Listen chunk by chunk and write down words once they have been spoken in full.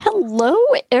Hello,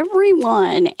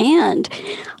 everyone, and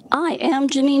I am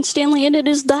Janine Stanley, and it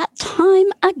is that time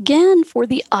again for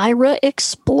the Aira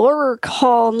Explorer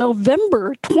Call,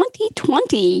 November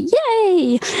 2020.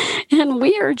 Yay! And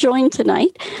we are joined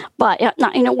tonight by,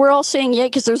 we're all saying yay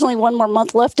because there's only one more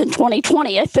month left in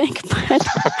 2020, I think, but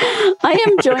I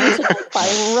am joined tonight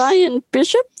by Ryan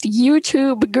Bishop,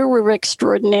 YouTube guru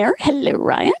extraordinaire. Hello,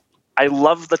 Ryan. I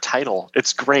love the title.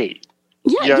 It's great.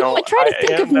 Yeah, I try to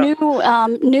think of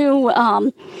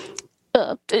new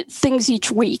things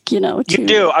each week, You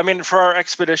do. I mean, for our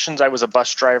expeditions, I was a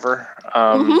bus driver.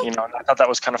 And I thought that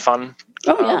was kind of fun.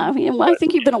 Oh, yeah. I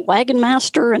think you've been a wagon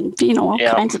master and, all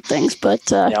kinds of things. But,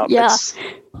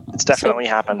 It's definitely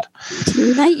happened.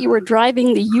 Tonight you were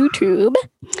driving the YouTube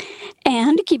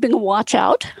and keeping a watch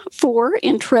out for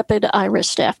intrepid Aira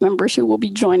staff members who will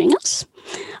be joining us.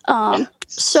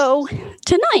 So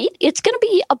tonight it's going to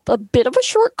be a bit of a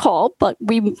short call, but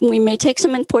we may take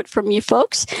some input from you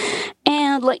folks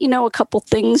and let you know a couple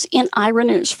things in Aira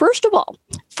news.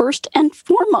 First and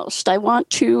foremost, I want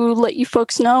to let you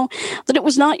folks know that it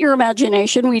was not your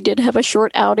imagination. We did have a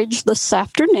short outage this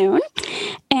afternoon,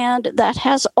 and that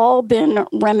has all been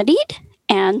remedied.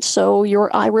 And so your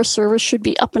Aira service should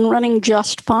be up and running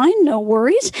just fine, no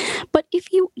worries. But if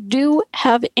you do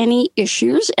have any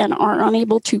issues and are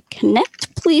unable to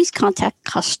connect, please contact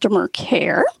customer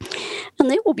care.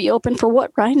 And they will be open for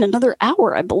what, Ryan? Another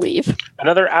hour, I believe.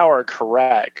 Another hour,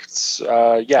 correct.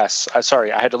 Yes.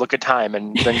 Sorry, I had to look at time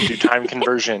and then do time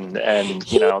conversion, and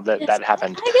that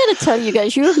happened. I got to tell you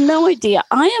guys, you have no idea.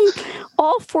 I am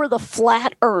all for the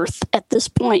flat Earth at this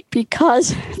point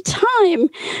because time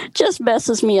just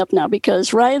messes me up now.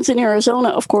 Because Ryan's in Arizona,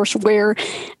 of course, where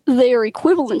they're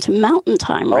equivalent to mountain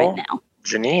time right now.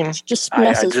 Janine,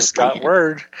 I just got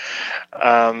word.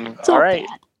 All right.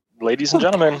 Bad. Ladies and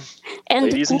gentlemen,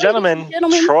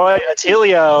 Troy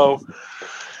Attilio.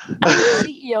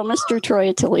 CEO, Mr.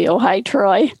 Troy Attilio. Hi,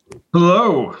 Troy.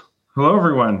 Hello,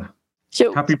 everyone.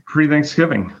 So, happy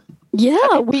pre-Thanksgiving. Yeah,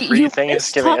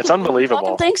 pre-Thanksgiving. It's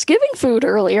unbelievable. Thanksgiving food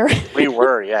earlier. We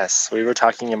were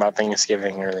talking about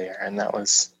Thanksgiving earlier, and that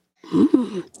was.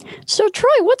 So,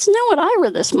 Troy, what's new at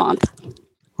Aira this month?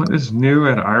 What is new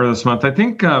at Aira this month? I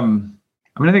think.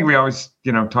 I think we always,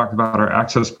 talk about our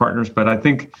access partners, but I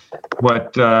think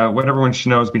what everyone should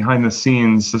know is behind the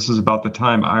scenes, this is about the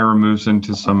time Aira moves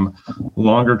into some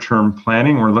longer term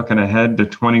planning. We're looking ahead to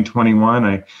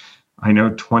 2021. I know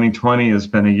 2020 has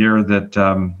been a year that,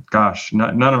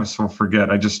 none of us will forget.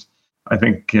 I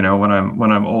think, when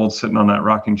I'm old sitting on that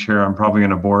rocking chair, I'm probably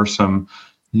going to bore some,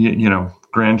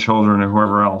 grandchildren or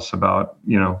whoever else about,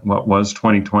 what was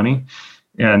 2020.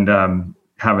 And,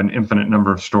 have an infinite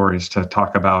number of stories to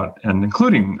talk about, and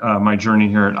including my journey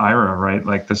here at Aira, right?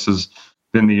 Like, this has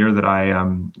been the year that I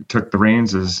took the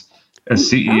reins as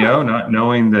CEO, not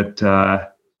knowing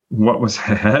that what was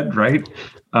ahead, right?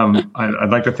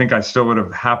 I'd like to think I still would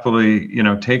have happily,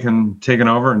 taken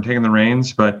over and taken the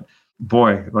reins, but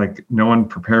boy, like, no one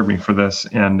prepared me for this,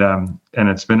 and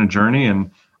it's been a journey, and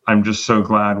I'm just so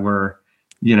glad we're,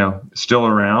 still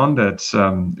around. It's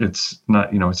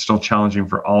not, it's still challenging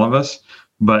for all of us.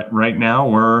 But right now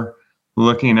we're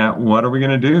looking at what are we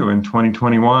going to do in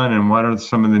 2021 and what are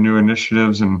some of the new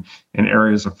initiatives and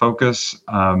areas of focus.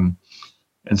 And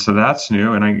so that's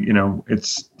new. And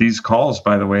it's these calls,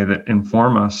 by the way, that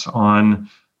inform us on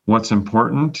what's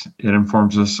important. It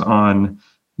informs us on,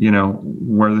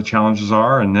 where the challenges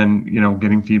are, and then,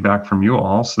 getting feedback from you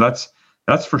all. So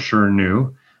that's for sure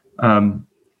new. I'm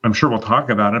sure we'll talk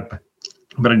about it,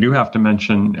 but I do have to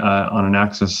mention on an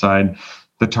access side,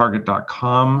 the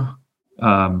Target.com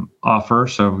offer.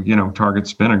 So,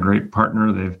 Target's been a great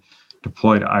partner. They've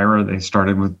deployed Aira. They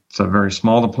started with a very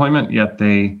small deployment, yet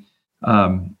they,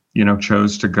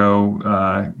 chose to go,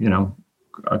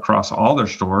 across all their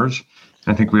stores.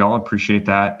 I think we all appreciate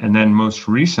that. And then most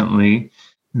recently,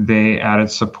 they added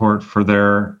support for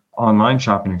their online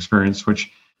shopping experience,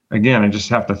 which, again, I just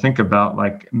have to think about,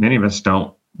 like, many of us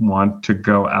don't want to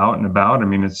go out and about. I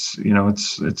mean, it's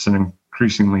an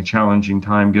increasingly challenging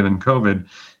time given COVID.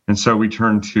 And so we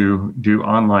turn to do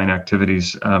online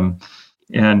activities. I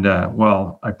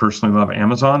personally love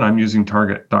Amazon. I'm using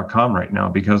Target.com right now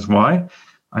because why?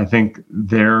 I think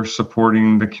they're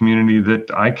supporting the community that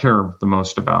I care the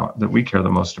most about, that we care the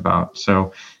most about.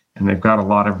 So, and they've got a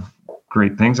lot of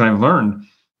great things. I've learned,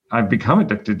 I've become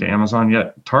addicted to Amazon,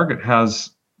 yet Target has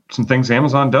some things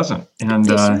Amazon doesn't. And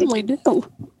they certainly do.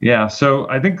 Yeah. So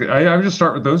I think I would just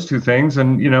start with those two things.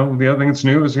 And, the other thing that's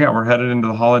new is, we're headed into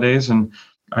the holidays, and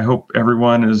I hope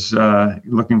everyone is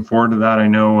looking forward to that. I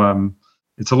know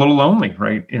it's a little lonely,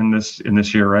 right? In this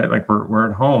year, right? Like we're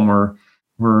at home,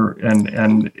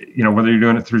 and whether you're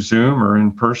doing it through Zoom or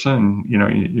in person,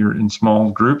 you're in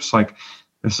small groups, like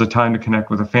this is a time to connect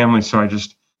with a family. So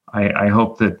I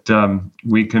hope that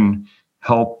we can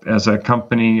help as a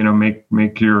company,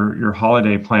 make your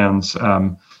holiday plans,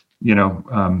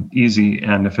 easy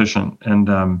and efficient.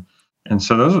 And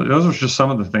so those are just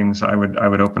some of the things I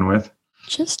would open with.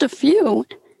 Just a few.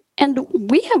 And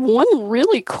we have one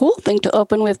really cool thing to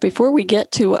open with before we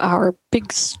get to our big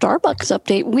Starbucks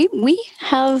update. We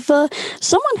have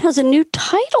someone has a new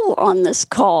title on this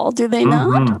call. Do they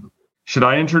not? Should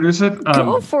I introduce it?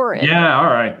 Go for it. Yeah.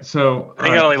 All right. So I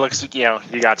think it only looks,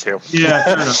 you got to. Yeah.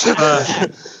 Fair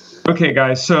enough. Okay,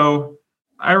 guys. So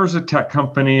Aira's a tech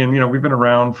company, and we've been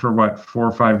around for 4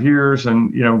 or 5 years,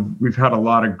 and we've had a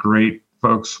lot of great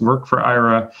folks work for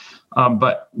Aira.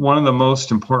 But one of the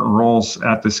most important roles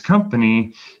at this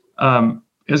company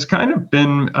has kind of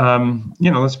been,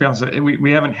 let's be honest,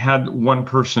 we haven't had one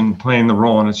person playing the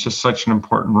role, and it's just such an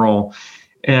important role.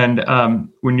 And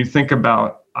when you think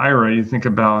about Aira, you think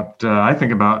about, I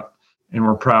think about, and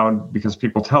we're proud because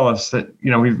people tell us that,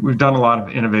 we've done a lot of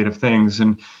innovative things.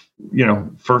 And,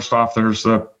 first off, there's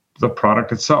the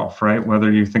product itself, right?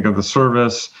 Whether you think of the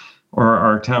service or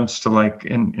our attempts to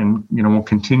and we'll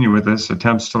continue with this,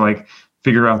 attempts to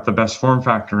figure out the best form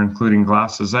factor, including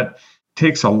glasses. That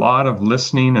takes a lot of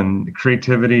listening and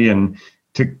creativity and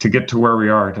to get to where we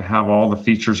are, to have all the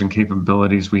features and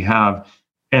capabilities we have.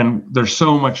 And there's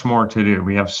so much more to do.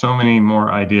 We have so many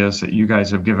more ideas that you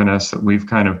guys have given us that we've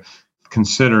kind of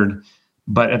considered.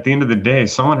 But at the end of the day,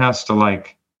 someone has to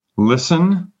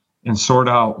listen and sort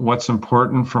out what's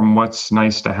important from what's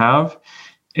nice to have.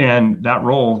 And that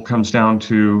role comes down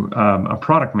to a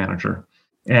product manager.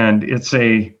 And it's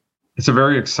a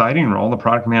very exciting role. The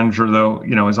product manager, though,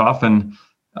 is often,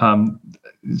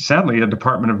 sadly, a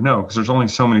department of no, because there's only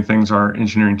so many things our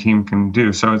engineering team can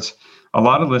do. So it's a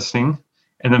lot of listening,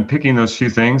 and then picking those few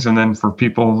things. And then for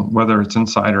people, whether it's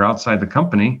inside or outside the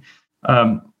company,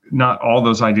 not all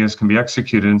those ideas can be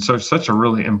executed. And so it's such a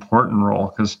really important role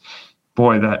because,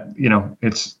 boy, that,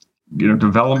 it's,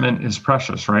 development is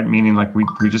precious, right? Meaning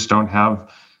we just don't have,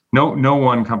 no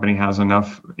one company has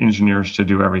enough engineers to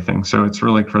do everything. So it's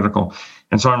really critical.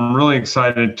 And so I'm really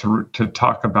excited to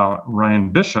talk about Ryan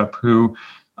Bishop, who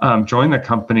joined the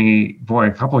company,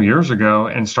 a couple of years ago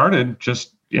and started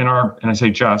just in our, and I say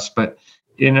just, but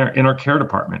in our care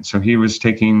department. So he was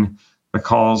taking the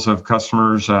calls of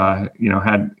customers,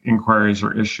 had inquiries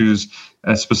or issues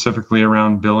specifically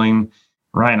around billing.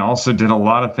 Ryan also did a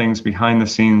lot of things behind the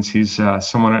scenes. He's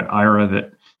someone at Aira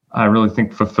that I really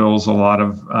think fulfills a lot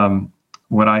of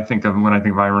what I think of when I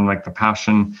think of Aira, like the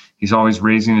passion. He's always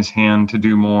raising his hand to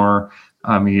do more.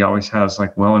 He always has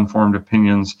well-informed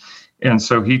opinions. And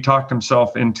so he talked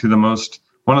himself into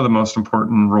one of the most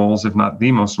important roles, if not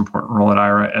the most important role at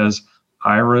Aira, as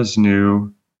Aira's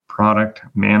new product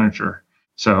manager.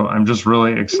 So I'm just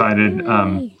really excited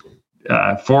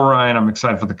for Ryan. I'm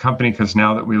excited for the company because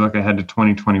now that we look ahead to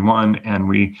 2021 and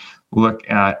we look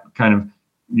at kind of,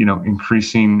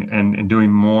 increasing and doing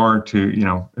more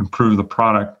to, improve the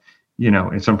product,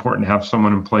 it's important to have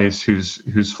someone in place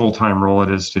whose full-time role it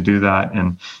is to do that.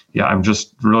 And yeah, I'm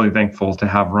just really thankful to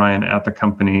have Ryan at the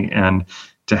company and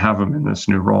to have him in this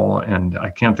new role. And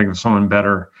I can't think of someone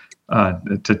better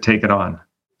to take it on.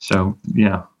 So,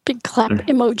 yeah. Big clap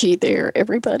emoji there,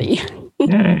 everybody.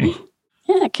 Yay.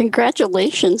 Yeah,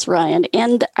 congratulations, Ryan.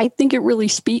 And I think it really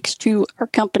speaks to our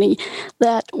company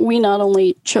that we not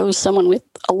only chose someone with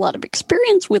a lot of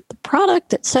experience with the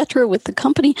product, et cetera, with the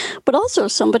company, but also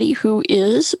somebody who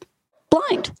is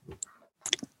blind.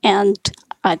 And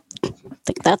I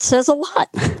think that says a lot.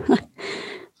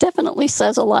 Definitely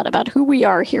says a lot about who we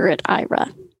are here at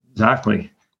Aira.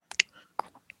 Exactly.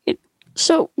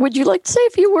 So would you like to say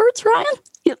a few words, Ryan?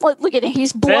 Look at him;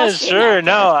 he's blushing. Yeah, sure.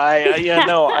 No,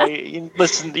 I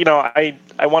listen.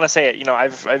 I want to say it.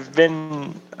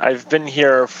 I've been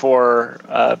here for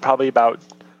probably about.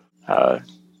 I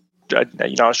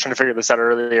was trying to figure this out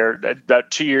earlier.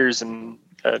 About 2 years and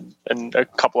a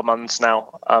couple of months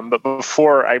now. But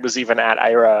before I was even at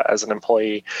Aira as an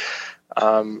employee,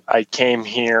 I came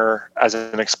here as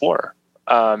an explorer.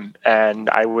 And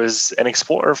I was an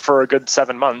explorer for a good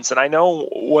 7 months, and I know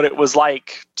what it was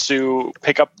like to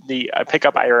pick up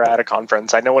Aira at a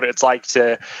conference. I know what it's like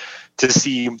to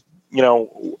see,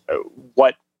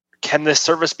 what can this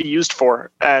service be used for?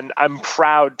 And I'm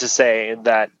proud to say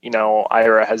that,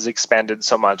 Aira has expanded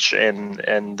so much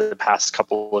in the past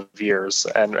couple of years,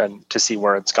 and to see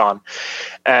where it's gone.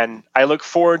 And I look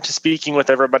forward to speaking with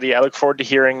everybody. I look forward to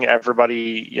hearing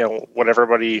everybody, where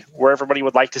everybody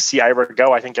would like to see Aira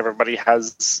go. I think everybody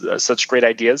has such great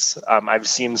ideas. I've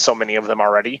seen so many of them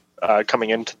already coming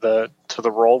into the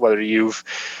role, whether you've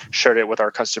shared it with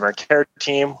our customer care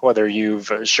team, whether you've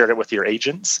shared it with your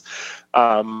agents,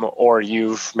 or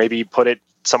you've maybe put it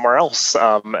somewhere else.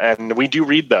 And we do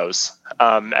read those.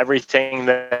 Anything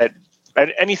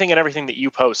and everything that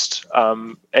you post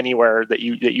anywhere that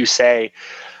you say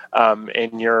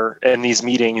in these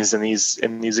meetings, in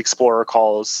these Explorer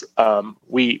calls,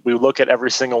 we look at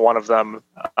every single one of them.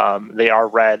 They are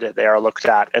read, they are looked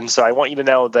at, and so I want you to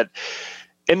know that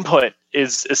input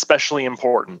is especially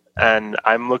important, and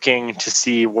I'm looking to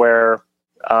see where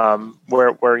we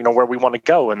want to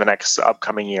go in the next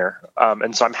upcoming year.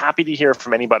 And so I'm happy to hear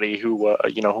from anybody who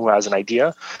has an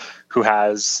idea, who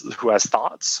has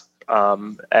thoughts.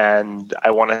 And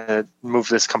I want to move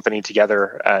this company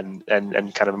together and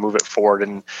kind of move it forward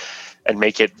and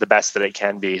make it the best that it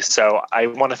can be. So I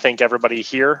want to thank everybody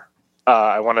here.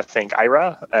 I want to thank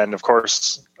Aira and, of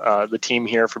course, the team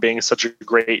here for being such a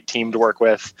great team to work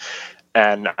with.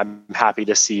 And I'm happy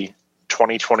to see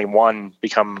 2021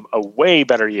 become a way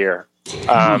better year.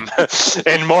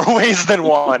 In more ways than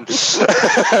one.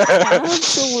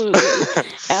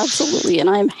 Absolutely. And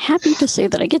I'm happy to say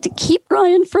that I get to keep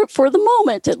Ryan for the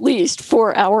moment, at least,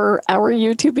 for our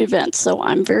YouTube events. So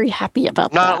I'm very happy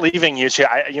about that. Not leaving you,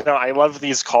 I love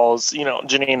these calls.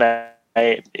 Janine,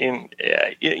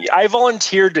 I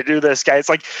volunteered to do this, guys.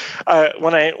 Like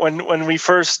when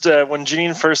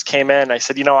Janine first came in, I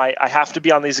said, I have to be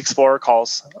on these Explorer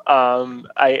calls.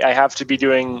 I have to be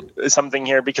doing something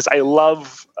here because I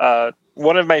love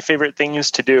one of my favorite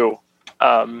things to do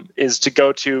is to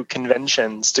go to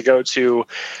conventions, to go to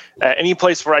any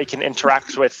place where I can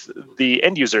interact with the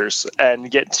end users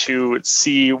and get to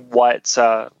see what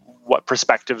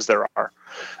perspectives there are.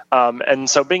 And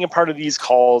so being a part of these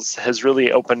calls has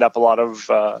really opened up a lot of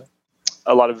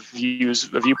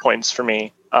viewpoints for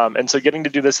me. And so getting to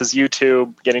do this as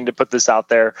YouTube, getting to put this out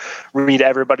there, read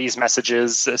everybody's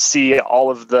messages, see all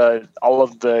of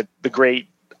the great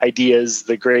ideas,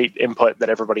 the great input that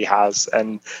everybody has,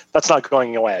 and that's not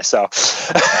going away. So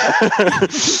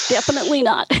definitely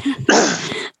not.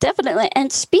 Definitely.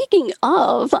 And speaking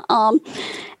of,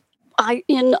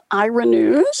 in Aira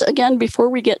News, again, before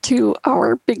we get to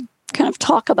our big kind of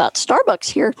talk about Starbucks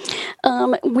here,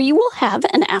 we will have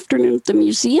an Afternoon at the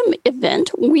Museum event.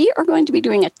 We are going to be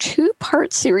doing a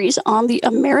 2-part series on the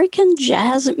American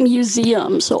Jazz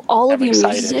Museum. So all of you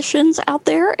musicians out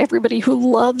there, everybody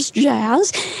who loves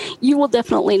jazz, you will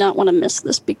definitely not want to miss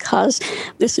this, because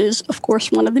this is, of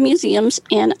course, one of the museums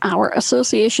in our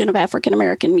Association of African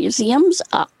American Museums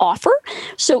offer.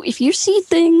 So if you see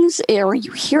things or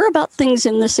you hear about things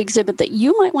in this exhibit that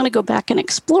you might want to go back and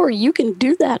explore, you can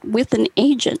do that with an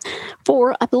agent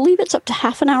for, I believe it's up to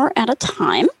half an hour at a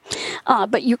time.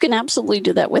 But you can absolutely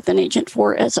do that with an agent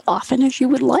for as often as you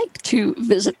would like to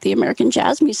visit the American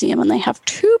Jazz Museum. And they have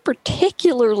 2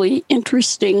 particularly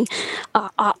interesting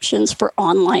options for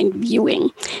online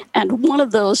viewing. And one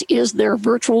of those is their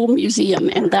virtual museum.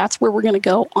 And that's where we're going to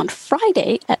go on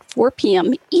Friday at 4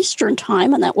 p.m. Eastern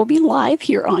Time. And that will be live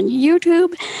here on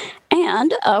YouTube.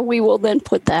 And we will then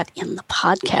put that in the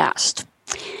podcast.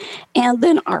 And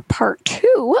then our part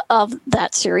 2 of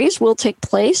that series will take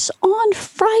place on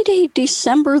Friday,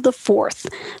 December the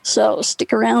 4th. So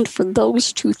stick around for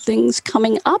those 2 things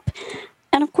coming up.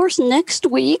 And of course, next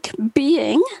week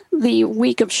being the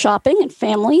week of shopping and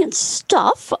family and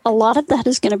stuff, a lot of that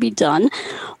is going to be done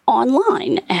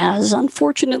online, as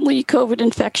unfortunately COVID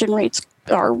infection rates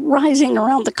are rising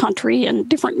around the country and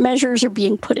different measures are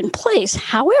being put in place.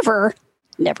 However,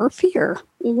 never fear,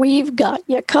 we've got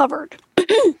you covered.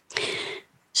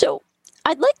 So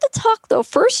I'd like to talk, though,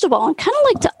 first of all, and kind of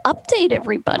like to update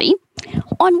everybody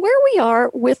on where we are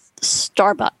with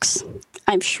Starbucks.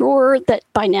 I'm sure that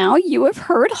by now you have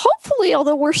heard, hopefully,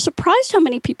 although we're surprised how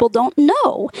many people don't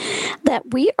know,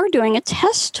 that we are doing a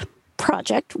test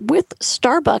project with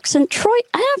Starbucks. And Troy,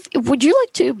 would you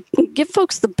like to give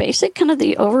folks the basic, kind of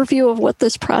the overview of what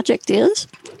this project is?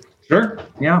 Sure,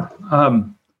 yeah.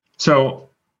 So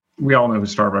we all know who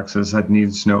Starbucks is. That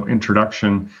needs no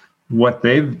introduction. What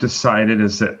they've decided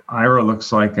is that Aira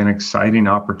looks like an exciting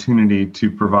opportunity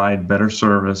to provide better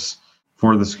service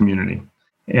for this community.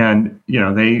 And,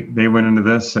 they went into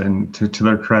this, and to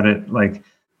their credit, like,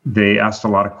 they asked a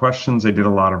lot of questions. They did a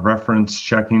lot of reference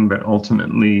checking, but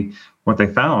ultimately what they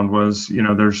found was,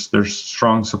 there's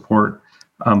strong support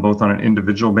both on an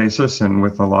individual basis and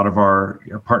with a lot of our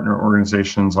partner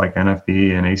organizations like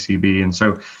NFB and ACB. And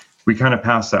so we kind of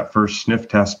passed that first sniff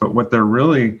test. But what they're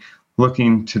really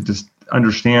looking to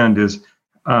understand is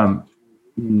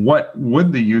what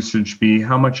would the usage be?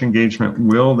 How much engagement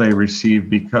will they receive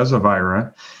because of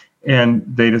Aira? And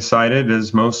they decided,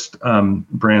 as most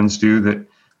brands do, that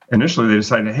initially they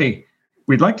decided, hey,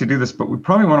 we'd like to do this, but we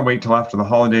probably want to wait till after the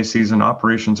holiday season.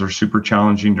 Operations are super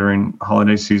challenging during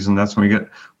holiday season. That's when we get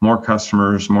more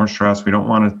customers, more stress. We don't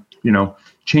want to,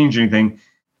 change anything.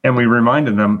 And we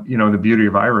reminded them, the beauty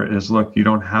of Aira is, look, you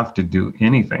don't have to do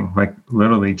anything. Like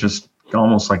literally just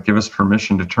almost like give us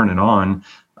permission to turn it on.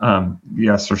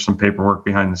 Yes, there's some paperwork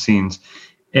behind the scenes.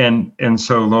 And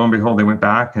so lo and behold, they went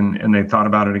back and they thought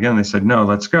about it again. They said, no,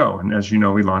 let's go. And as you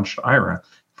know, we launched Aira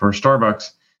for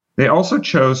Starbucks. They also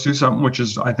chose to do something which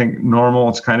is, I think, normal.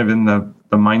 It's kind of in the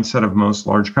mindset of most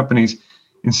large companies.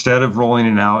 Instead of rolling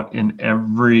it out in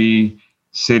every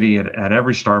city at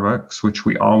every Starbucks, which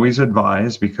we always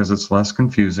advise because it's less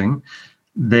confusing,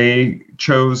 they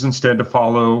chose instead to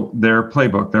follow their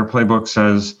playbook. Their playbook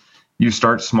says you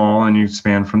start small and you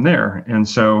expand from there. And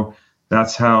so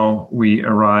that's how we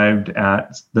arrived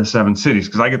at the 7 cities.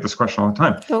 Because I get this question all the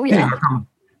time. Oh, yeah. Hey,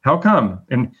 how come?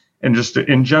 And just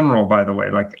in general, by the way,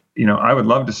 I would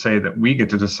love to say that we get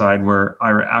to decide where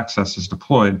Aira Access is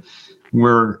deployed.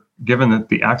 We're given that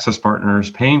the access partner is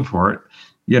paying for it,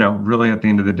 really at the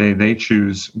end of the day, they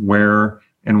choose where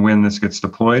and when this gets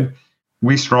deployed.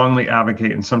 We strongly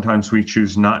advocate, and sometimes we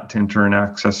choose not to enter an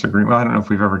access agreement. Well, I don't know if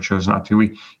we've ever chose not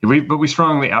to. But we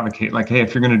strongly advocate, like, hey,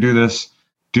 if you're going to do this,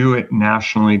 do it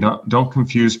nationally. Don't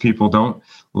confuse people. Don't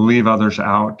leave others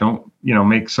out. Don't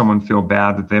make someone feel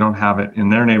bad that they don't have it in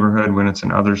their neighborhood when it's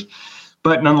in others.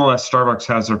 But nonetheless, Starbucks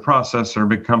has their process. They're a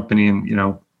big company, and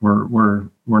we're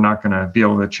not going to be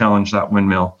able to challenge that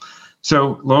windmill.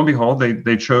 So lo and behold,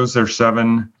 they chose their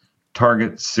 7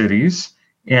 target cities.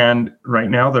 And right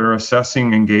now they're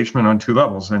assessing engagement on 2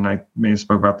 levels. And I may have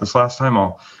spoke about this last time.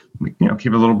 I'll keep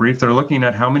it a little brief. They're looking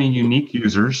at how many unique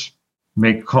users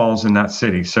make calls in that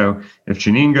city. So if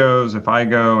Janine goes, if I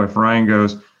go, if Ryan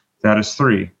goes, that is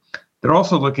 3. They're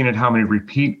also looking at how many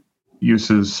repeat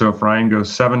uses. So if Ryan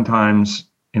goes 7 times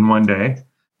in one day,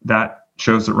 that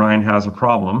shows that Ryan has a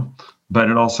problem, but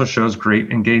it also shows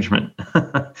great engagement,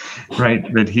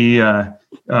 right? That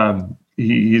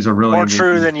he's a really more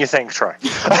true than you think, Troy.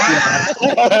 I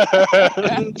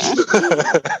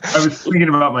was thinking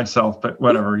about myself, but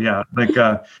whatever. Yeah,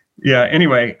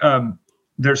 Anyway,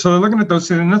 they're looking at those.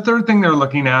 And the third thing they're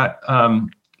looking at,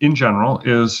 in general,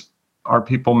 is are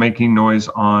people making noise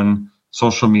on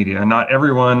social media? And not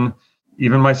everyone,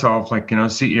 even myself,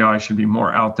 CEO, I should be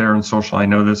more out there in social. I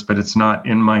know this, but it's not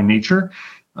in my nature.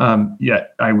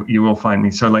 Yet you will find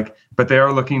me. So but they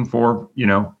are looking for,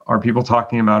 are people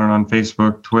talking about it on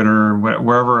Facebook, Twitter,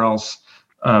 wherever else,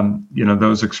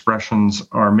 those expressions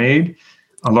are made.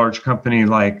 A large company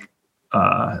like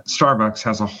Starbucks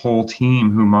has a whole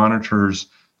team who monitors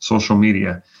social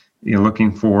media,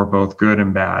 looking for both good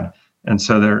and bad. And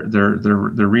so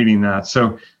they're reading that.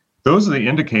 So those are the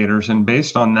indicators, and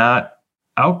based on that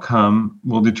outcome,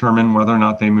 will determine whether or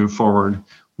not they move forward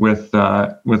with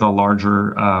a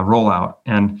larger rollout.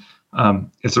 And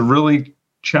it's a really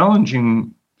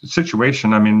challenging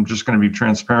situation. I mean, I'm just going to be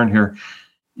transparent here.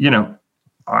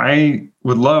 I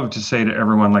would love to say to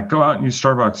everyone, go out and use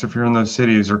Starbucks if you're in those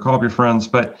cities, or call up your friends.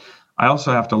 But I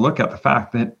also have to look at the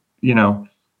fact that,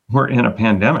 we're in a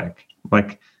pandemic.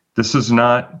 This is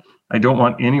not, I don't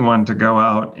want anyone to go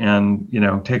out and,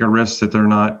 take a risk that they're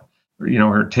not,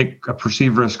 or take a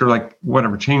perceived risk, or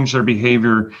whatever, change their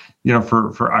behavior,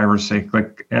 for Aira's sake.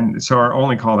 And so our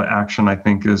only call to action, I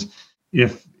think, is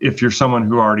if you're someone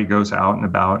who already goes out and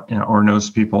about, or knows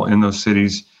people in those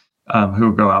cities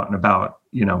who go out and about,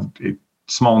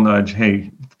 small nudge,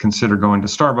 hey, consider going to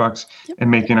Starbucks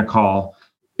and making a call.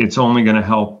 It's only going to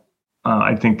help,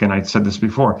 I think, and I said this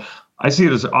before, I see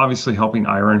it as obviously helping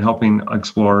Aira and helping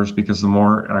explorers, because the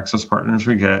more access partners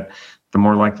we get, the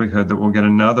more likelihood that we'll get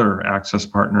another access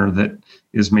partner that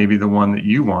is maybe the one that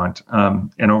you want.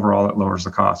 And overall, it lowers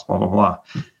the cost, blah, blah, blah.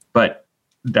 But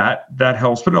that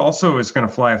helps. But it also is going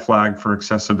to fly a flag for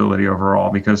accessibility overall,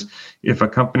 because if a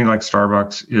company like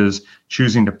Starbucks is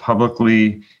choosing to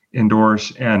publicly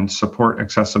endorse and support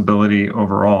accessibility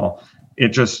overall, it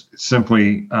just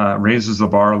simply raises the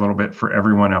bar a little bit for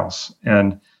everyone else.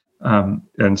 And so,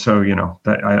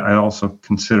 that I also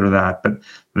consider that. But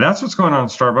that's what's going on in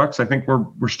Starbucks. I think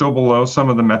we're still below some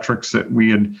of the metrics that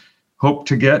we had hoped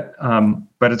to get,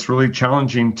 but it's really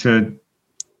challenging to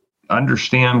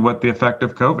understand what the effect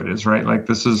of COVID is, right? Like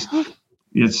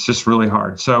it's just really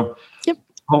hard. So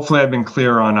hopefully I've been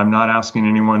clear on, I'm not asking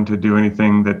anyone to do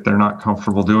anything that they're not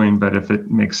comfortable doing, but if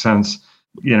it makes sense,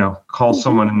 call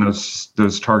someone in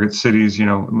those target cities,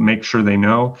 make sure they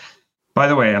know. By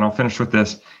the way, and I'll finish with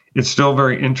this, it's still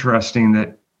very interesting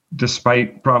that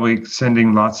despite probably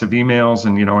sending lots of emails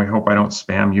and, I hope I don't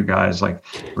spam you guys, like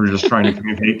we're just trying to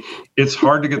communicate. It's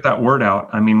hard to get that word out.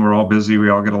 I mean, we're all busy. We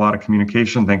all get a lot of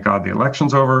communication. Thank God the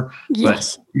election's over.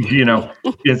 Yes. But,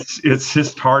 it's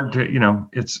just hard to,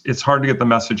 it's hard to get the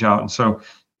message out. And so,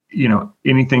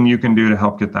 anything you can do to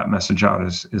help get that message out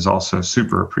is also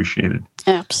super appreciated.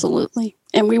 Absolutely.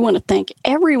 And we want to thank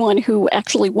everyone who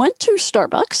actually went to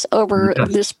Starbucks over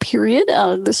this period.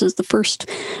 This is the first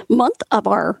month of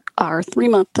our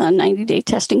 3-month 90-day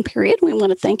testing period. We want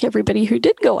to thank everybody who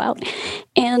did go out.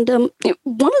 And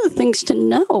one of the things to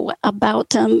know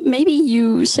about, maybe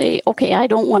you say, okay, I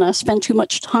don't want to spend too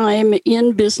much time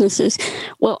in businesses.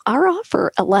 Well, our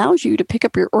offer allows you to pick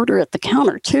up your order at the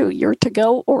counter too, your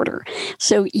to-go order.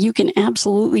 So you can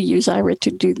absolutely use Aira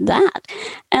to do that.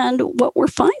 And what we're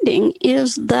finding is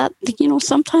that,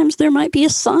 sometimes there might be a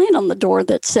sign on the door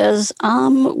that says,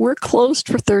 we're closed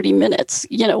for 30 minutes,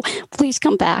 please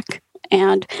come back.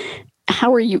 And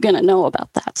how are you going to know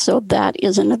about that? So that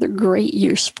is another great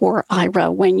use for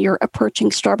Aira when you're approaching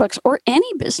Starbucks or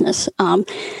any business.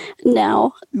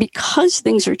 Now, because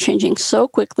things are changing so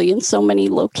quickly in so many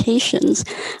locations,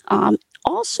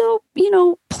 also,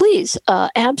 please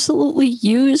absolutely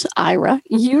use Aira,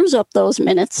 use up those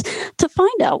minutes to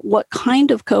find out what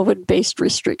kind of COVID-based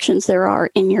restrictions there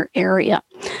are in your area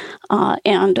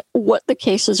and what the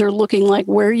cases are looking like,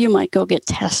 where you might go get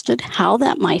tested, how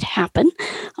that might happen.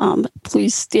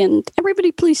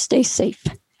 Everybody, please stay safe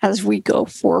as we go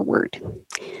forward.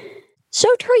 So,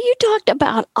 Troy, you talked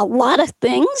about a lot of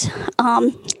things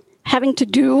having to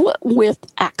do with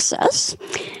access.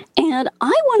 And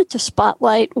I wanted to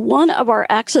spotlight one of our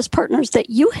access partners that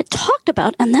you had talked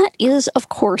about, and that is, of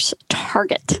course,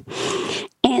 Target.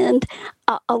 And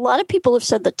a lot of people have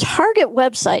said the Target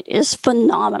website is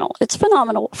phenomenal. It's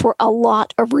phenomenal for a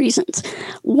lot of reasons.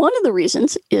 One of the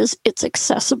reasons is its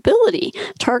accessibility.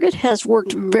 Target has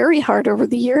worked very hard over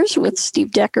the years with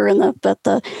Steve Decker and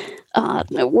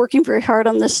working very hard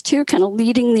on this too, kind of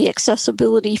leading the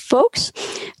accessibility folks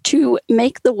to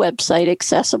make the website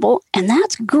accessible. And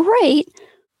that's great.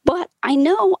 But I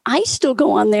know I still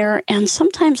go on there and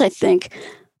sometimes I think,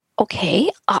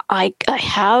 okay, I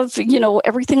have,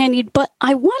 everything I need, but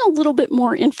I want a little bit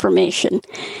more information.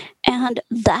 And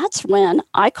that's when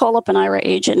I call up an Aira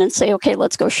agent and say, okay,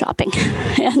 let's go shopping.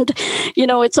 And,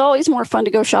 it's always more fun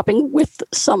to go shopping with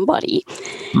somebody.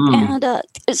 And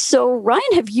so, Ryan,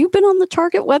 have you been on the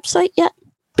Target website yet?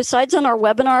 Besides on our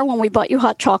webinar when we bought you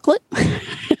hot chocolate?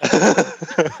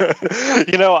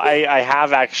 I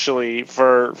have actually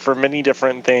for many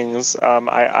different things.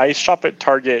 I shop at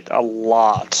Target a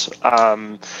lot.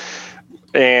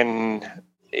 And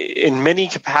in many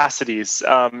capacities,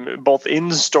 both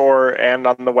in store and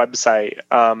on the website.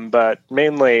 But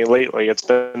mainly lately, it's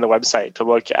been the website to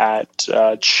look at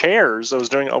chairs.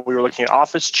 We were looking at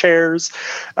office chairs.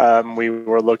 We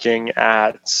were looking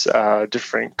at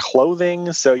different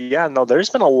clothing. So there's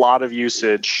been a lot of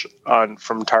usage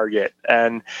from Target.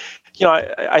 And,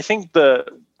 I think the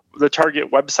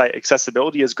Target website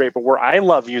accessibility is great, but where I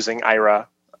love using Aira,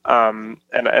 and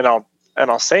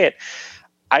I'll say it,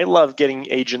 I love getting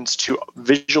agents to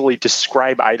visually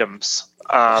describe items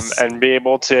and be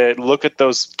able to look at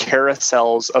those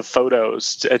carousels of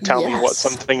photos to tell me what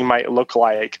something might look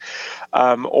like.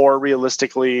 Or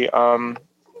realistically, a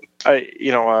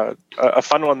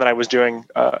fun one that I was doing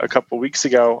a couple of weeks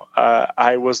ago,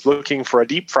 I was looking for a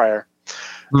deep fryer.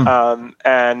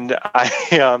 And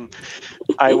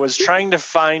I was trying to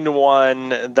find one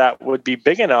that would be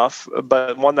big enough,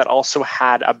 but one that also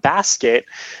had a basket.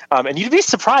 And you'd be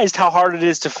surprised how hard it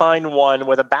is to find one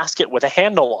with a basket with a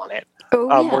handle on it.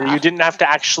 Where you didn't have to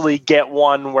actually get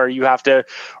one where you have to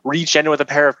reach in with a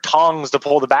pair of tongs to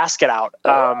pull the basket out.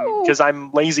 Because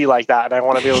I'm lazy like that and I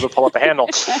want to be able to pull up a handle.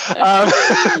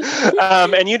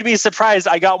 And you'd be surprised.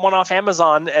 I got one off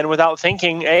Amazon and without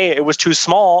thinking, A, it was too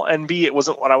small, and B, it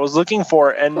wasn't what I was looking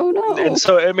for. And and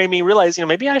so it made me realize,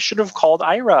 maybe I should have called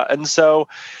Aira. And so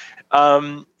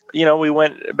we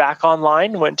went back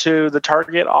online, went to the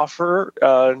Target offer,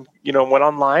 went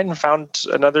online, found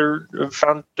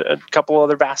a couple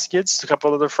other baskets, a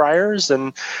couple other fryers,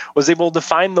 and was able to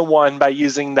find the one by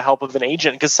using the help of an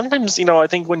agent. Because sometimes, I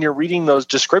think when you're reading those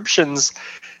descriptions,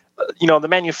 the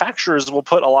manufacturers will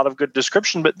put a lot of good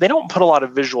description, but they don't put a lot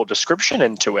of visual description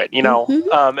into it,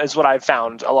 is what I've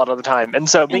found a lot of the time. And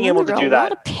so being able to do that. A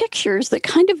lot of pictures that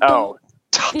kind of don't.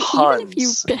 Tons.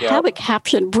 Even if you have a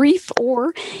caption brief,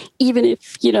 or even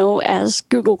if, as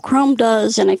Google Chrome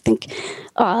does, and I think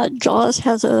JAWS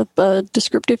has a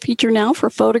descriptive feature now for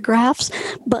photographs,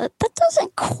 but that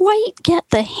doesn't quite get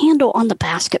the handle on the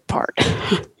basket part.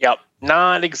 Yep.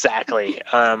 Not exactly.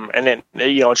 And then,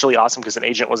 it's really awesome because an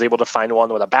agent was able to find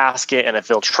one with a basket and a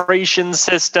filtration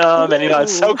system. And,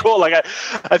 it's so cool. Like,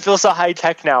 I feel so high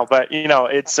tech now, but,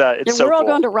 it's so cool. We're all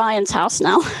going to Ryan's house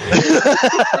now.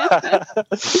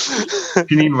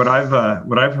 Janine, what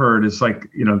I've heard is like,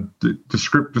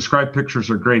 describe pictures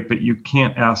are great, but you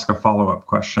can't ask a follow-up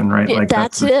question, right? Like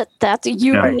that's it.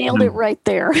 You nailed it right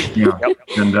there. Yeah. Yep.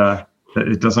 And,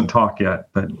 it doesn't talk yet,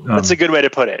 but that's a good way to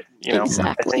put it.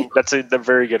 Exactly. I think that's a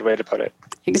very good way to put it.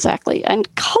 Exactly. And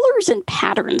colors and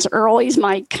patterns are always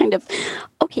my kind of,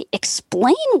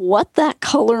 explain what that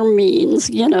color means.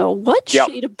 What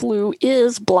shade of blue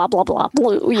is blah, blah, blah,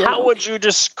 blue. How would you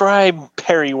describe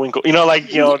periwinkle?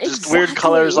 Just weird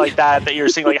colors like that you're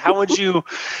seeing. Like, how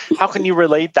can you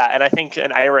relate that? And I think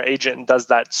an Aira agent does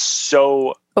that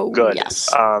so good. Yes.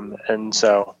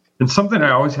 And something I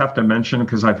always have to mention,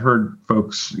 because I've heard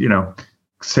folks,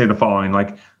 say the following,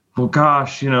 like, well,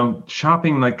 gosh,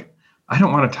 shopping, like, I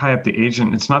don't want to tie up the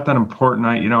agent. It's not that important.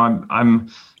 I'm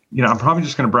probably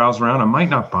just going to browse around. I might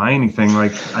not buy anything.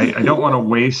 Like, I don't want to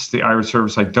waste the Aira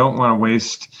service. I don't want to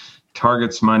waste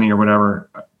Target's money or whatever.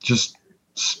 Just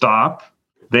stop.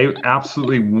 They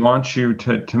absolutely want you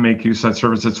to make use of that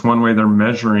service. It's one way they're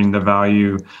measuring the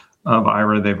value of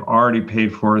Aira. They've already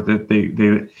paid for it.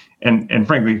 That and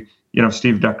frankly,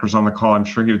 Steve Decker's on the call. I'm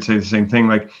sure he would say the same thing.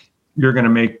 Like, you're going to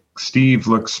make Steve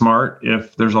look smart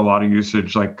if there's a lot of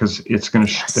usage, like, because it's going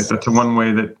to. That's the one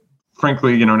way that,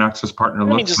 frankly, an Access partner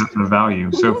looks at the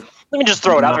value. So let me just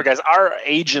throw it out there, guys. Our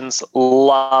agents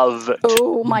love.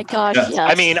 Oh my gosh! Yes.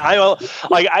 I mean,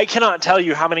 I cannot tell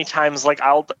you how many times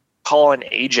I'll call an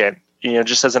agent,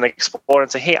 just as an explorer,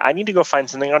 and say, hey, I need to go find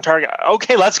something on Target.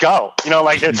 Okay, let's go.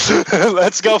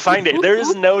 Let's go find it. There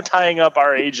is no tying up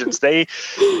our agents. They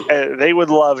would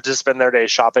love to spend their day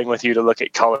shopping with you to look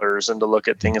at colors and to look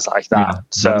at things like that. Yeah,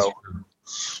 so.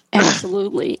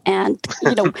 Absolutely. And,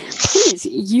 please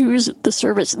use the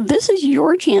service. This is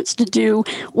your chance to do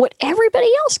what everybody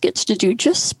else gets to do.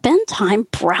 Just spend time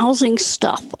browsing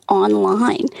stuff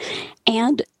online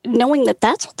and knowing that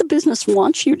that's what the business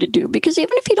wants you to do. Because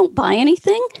even if you don't buy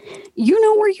anything, you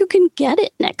know where you can get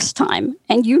it next time.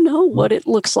 And you know what it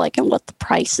looks like and what the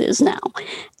price is now.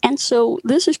 And so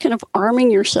this is kind of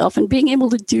arming yourself and being able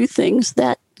to do things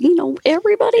that,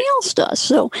 everybody else does.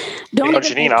 So don't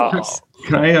Janine,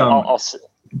 can I?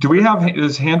 Do we have?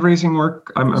 Does hand raising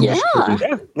work? I'm just curious.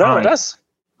 Yeah, no, it does.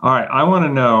 All right, I want to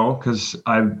know because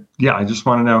I just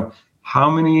want to know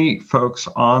how many folks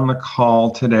on the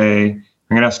call today. I'm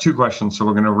going to ask two questions, so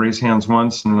we're going to raise hands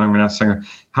once, and then I'm going to ask second.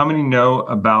 How many know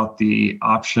about the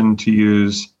option to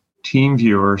use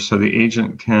TeamViewer so the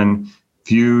agent can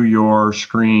view your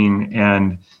screen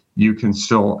and you can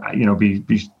still,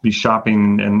 be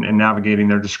shopping and navigating,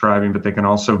 they're describing, but they can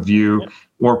also view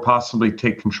or possibly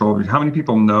take control of it. How many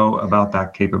people know about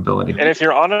that capability? And if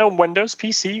you're on a Windows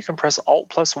PC, you can press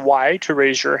Alt+Y to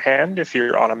raise your hand. If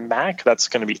you're on a Mac, that's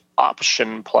going to be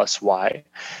Option+Y.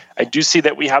 I do see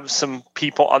that we have some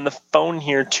people on the phone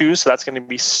here too, so that's going to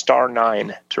be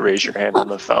 *9 to raise your hand on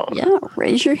the phone. Yeah,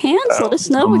 raise your hands. Let us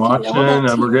know. I'm watching,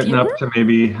 and we're getting up to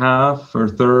maybe half or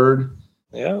third.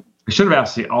 Yeah. I should have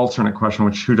asked the alternate question,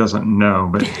 which who doesn't know,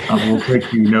 but we'll take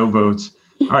the no votes.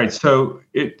 All right, so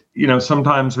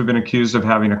sometimes we've been accused of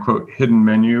having a quote hidden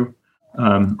menu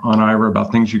on Aira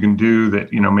about things you can do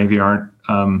that maybe aren't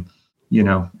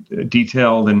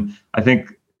detailed, and I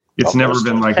think it's never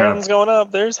been like hands going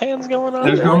up. There's hands going up.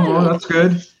 There's going on. That's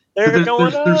good. They're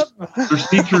going up. There's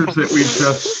features that we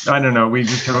just we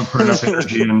just haven't put enough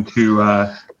energy into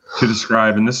to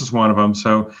describe, and this is one of them.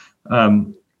 So.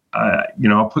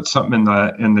 I'll put something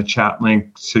in the chat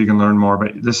link so you can learn more.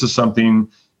 But this is something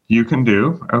you can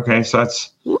do. Okay, so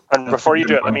that's. And before you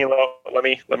do it, let me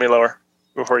lower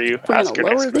before you ask your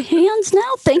next lower the hands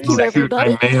now. Thank you,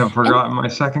 everybody. I may have forgotten my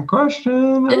second question.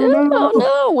 Oh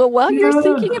no! Well, while you're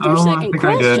thinking of your second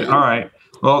question, I did. All right.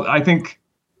 Well, I think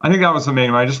that was the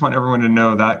main one. I just want everyone to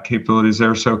know that capability is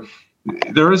there. So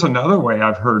there is another way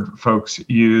I've heard folks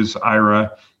use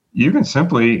Aira. You can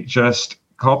simply just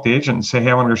call up the agent and say, hey,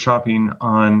 I want to go shopping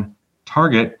on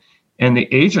Target. And the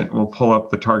agent will pull up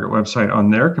the Target website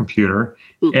on their computer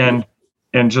and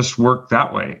just work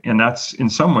that way. And that's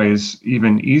in some ways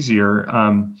even easier.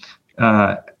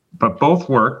 but both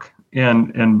work.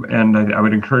 And I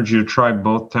would encourage you to try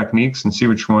both techniques and see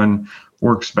which one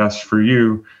works best for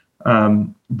you.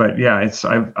 But yeah,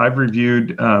 I've reviewed,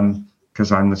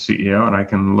 because I'm the CEO and I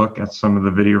can look at some of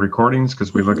the video recordings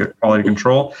because we look at quality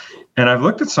control, and I've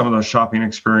looked at some of those shopping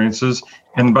experiences.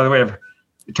 And by the way,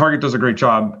 Target does a great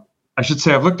job. I should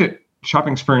say I've looked at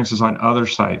shopping experiences on other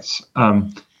sites,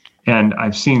 and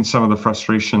I've seen some of the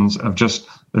frustrations of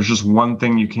there's just one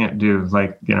thing you can't do,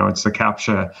 like, it's the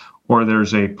CAPTCHA, or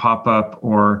there's a pop-up,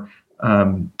 or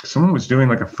someone was doing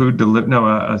like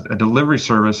a delivery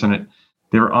service, and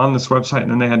they were on this website,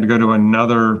 and then they had to go to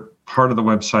another part of the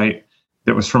website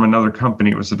that was from another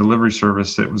company. It was a delivery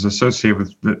service that was associated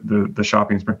with the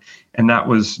shopping experience, and that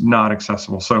was not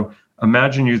accessible. So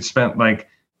imagine you'd spent like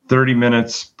 30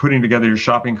 minutes putting together your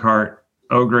shopping cart.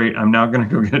 Oh, great, I'm now going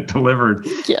to go get it delivered.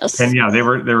 Yes. And yeah, they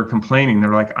were complaining.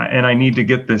 They're like, and I need to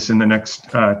get this in the next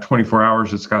 24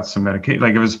 hours. It's got some medication.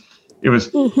 Like it was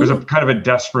a kind of a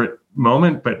desperate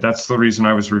moment, but that's the reason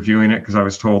I was reviewing it, because I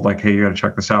was told like, hey, you got to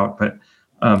check this out. But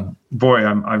boy,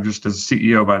 I'm just, as a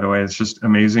CEO, by the way, it's just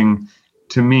amazing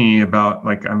to me about,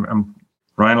 like,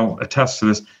 Ryan will attest to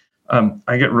this.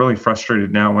 I get really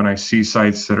frustrated now when I see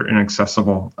sites that are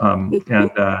inaccessible. I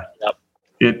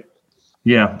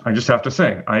just have to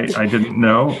say, I didn't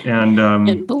know.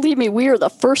 And believe me, we are the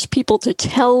first people to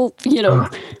tell,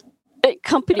 a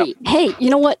company, hey, you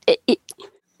know what?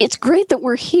 It's great that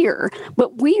we're here,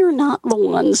 but we are not the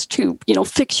ones to,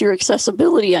 fix your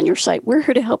accessibility on your site. We're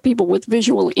here to help people with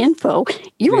visual info.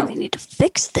 You really need to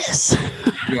fix this.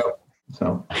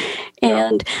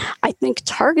 And I think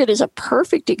Target is a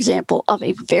perfect example of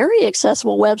a very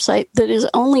accessible website that is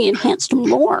only enhanced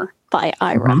more by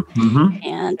Aira.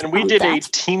 And we did a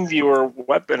TeamViewer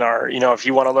webinar, if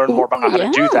you want to learn more about how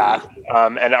to do that.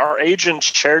 And our agent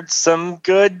shared some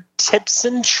good tips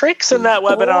and tricks in that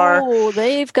webinar. Oh,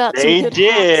 they've got some good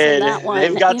hacks in that one.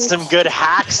 They've got some good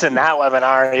hacks in that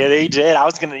webinar. Yeah, they did. I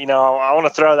was going to, I want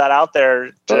to throw that out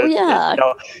there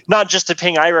to, not just to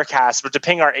ping IraCast, but to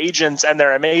ping our agents and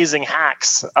their amazing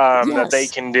hacks that they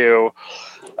can do.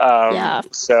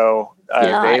 So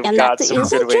they've got some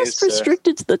good ways. Just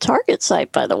restricted to the Target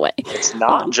site, by the way. It's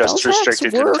not just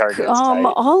restricted to the Target site.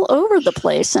 All over the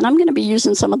place, and I'm going to be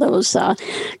using some of those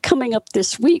coming up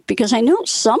this week, because I know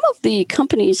some of the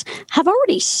companies have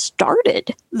already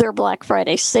started their Black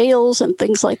Friday sales and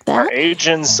things like that. Our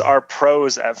agents are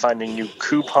pros at finding you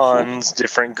coupons,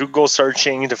 different Google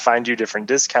searching to find you different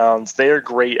discounts. They are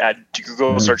great at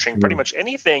Google searching pretty much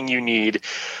anything you need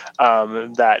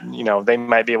that they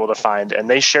might be able to find, and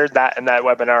they shared that in that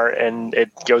webinar, and it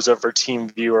goes over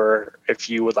TeamViewer if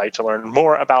you would like to learn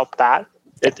more about that.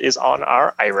 It is on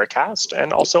our IraCast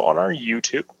and also on our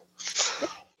YouTube.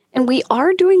 And we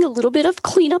are doing a little bit of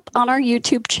cleanup on our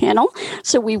YouTube channel.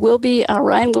 So we will be,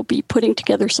 Ryan will be putting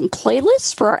together some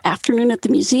playlists for our afternoon at the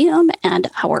museum and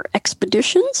our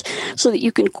expeditions, so that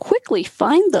you can quickly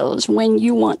find those when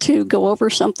you want to go over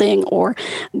something or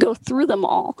go through them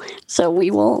all. So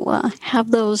we will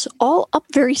have those all up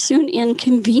very soon in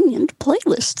convenient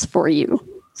playlists for you.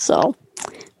 So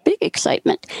big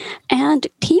excitement. And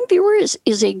TeamViewer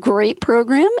is a great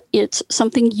program. It's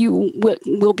something you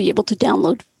will be able to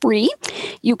download free.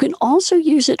 You can also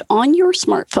use it on your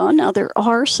smartphone. Now, there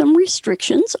are some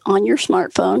restrictions on your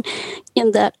smartphone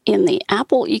in that in the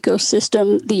Apple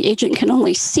ecosystem, the agent can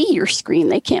only see your screen.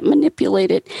 They can't manipulate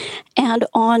it. And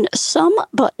on some,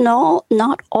 but not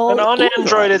all. And on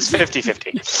Android, it's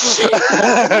 50-50.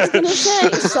 I was going to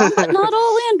say, some, but not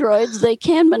all Androids, they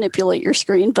can manipulate your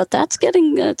screen, but that's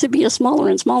getting to be a smaller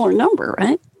and smaller number,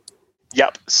 right?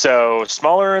 Yep. So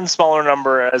smaller and smaller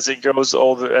number as it goes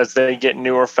older, as they get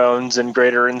newer phones and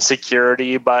greater in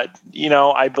security. But,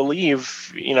 I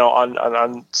believe,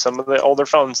 on some of the older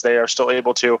phones, they are still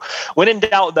able to. When in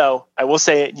doubt, though, I will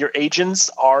say your agents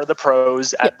are the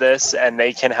pros at this, and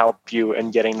they can help you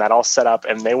in getting that all set up,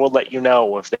 and they will let you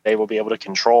know if they will be able to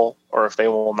control or if they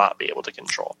will not be able to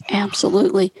control.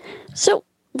 Absolutely. So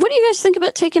what do you guys think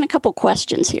about taking a couple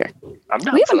questions here?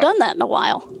 We haven't done that in a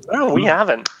while. No, we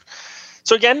haven't.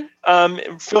 So again,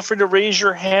 feel free to raise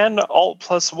your hand.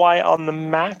 Alt+Y on the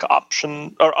Mac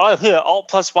option, or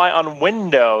Alt+Y on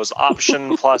Windows,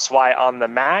 Option +Y on the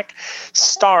Mac,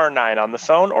 *9 on the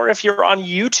phone. Or if you're on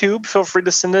YouTube, feel free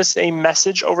to send us a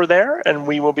message over there, and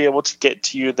we will be able to get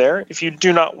to you there. If you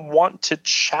do not want to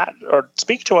chat or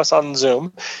speak to us on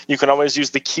Zoom, you can always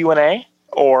use the Q&A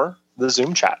or the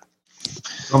Zoom chat.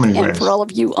 So many ways. And for all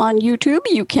of you on YouTube,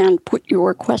 you can put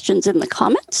your questions in the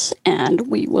comments, and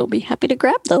we will be happy to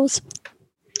grab those.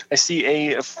 I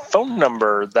see a phone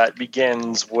number that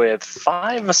begins with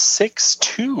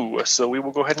 562. So we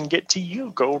will go ahead and get to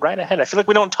you. Go right ahead. I feel like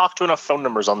we don't talk to enough phone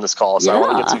numbers on this call, so I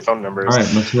want to get some phone numbers. All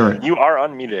right, let's hear it. You are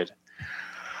unmuted.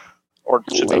 Or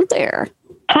should Hello be. there.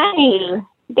 Hi.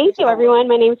 Thank you, everyone.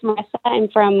 My name is Marissa. I'm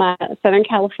from Southern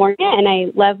California, and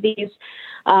I love these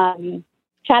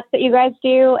chats that you guys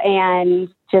do, and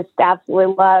just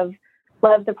absolutely love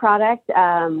the product.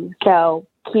 So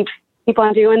keep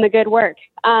on doing the good work.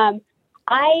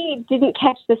 I didn't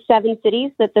catch the 7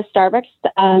 cities that the Starbucks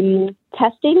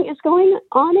testing is going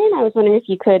on in. I was wondering if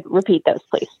you could repeat those,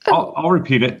 please. I'll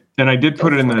repeat it. And I did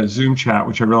put it in the Zoom chat,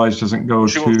 which I realized doesn't go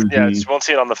She won't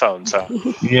see it on the phone. So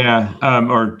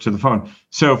or to the phone.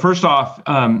 So first off,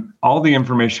 all the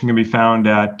information can be found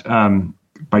at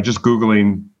by just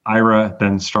Googling Aira,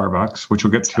 then Starbucks, which we'll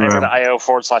get to.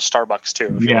 Aira.io/Starbucks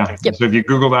too. Yeah. Yep. So if you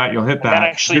Google that, you'll hit that. That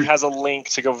actually has a link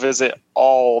to go visit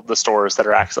all the stores that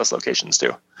are Access locations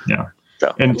too. Yeah.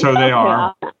 So they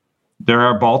are. There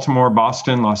are Baltimore,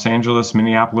 Boston, Los Angeles,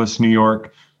 Minneapolis, New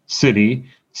York City,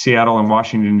 Seattle, and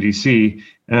Washington, D.C.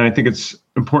 And I think it's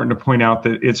important to point out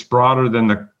that it's broader than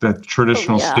the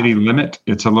traditional city limit.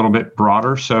 It's a little bit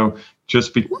broader. So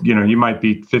just you might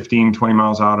be 15, 20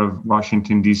 miles out of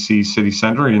Washington, D.C. city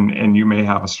center, and you may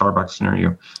have a Starbucks near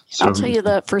you. So, I'll tell you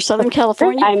that for Southern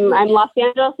California. I'm Los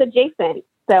Angeles adjacent.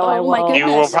 So you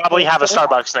will probably have a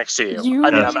Starbucks next to you. You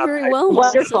very well.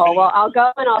 Wonderful. Well, I'll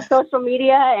go and I'll social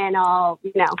media and I'll,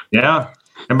 Yeah.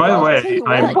 And by the way,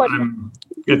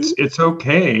 it's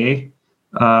okay,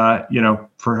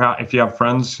 if you have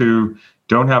friends who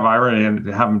don't have Aira and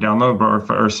have them download,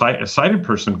 or a sighted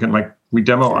person can, we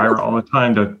demo Aira all the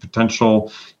time to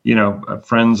potential,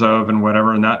 friends of and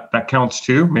whatever, and that counts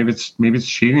too. Maybe it's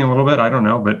cheating a little bit. I don't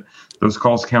know, but those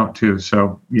calls count too.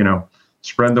 So,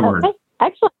 spread the word.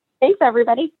 Excellent. Thanks,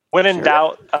 everybody. When in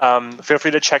doubt, feel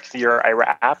free to check your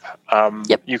Aira app.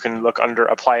 You can look under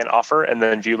Apply an Offer and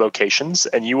then View Locations,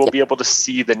 and you will be able to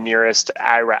see the nearest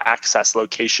Aira Access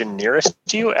location nearest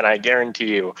to you. And I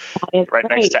guarantee you, right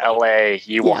next to LA,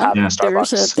 you will have a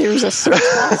Starbucks. There's a search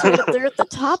box right up there at the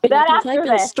top. You can type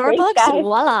in Starbucks, and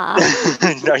voila.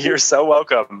 No, you're so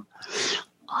welcome.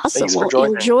 Awesome. Well,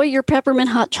 enjoy your peppermint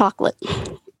hot chocolate.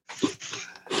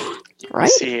 Right?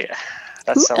 See,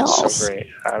 that sounds so great.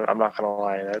 I'm not going to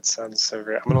lie. That sounds so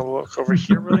great. I'm going to look over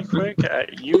here really quick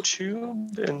at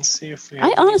YouTube and see if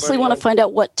I honestly want to find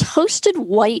out what toasted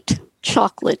white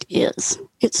chocolate is.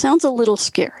 It sounds a little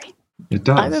scary. It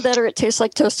does. Either that or it tastes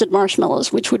like toasted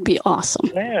marshmallows, which would be awesome.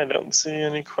 Yeah, I don't see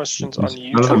any questions on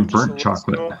YouTube. Other than burnt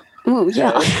chocolate. Oh,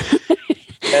 yeah.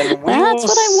 That's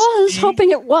what I was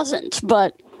hoping it wasn't,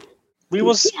 but we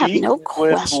will speak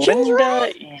with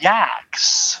Linda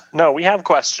Yax. No, we have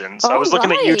questions. I was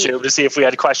looking at YouTube to see if we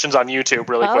had questions on YouTube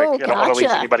really quick. I don't want to leave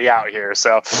anybody out here.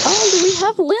 So, do we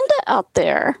have Linda out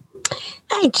there?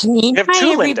 Hi, Janine.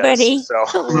 Hi, everybody.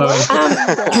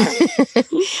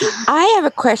 I have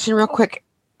a question real quick.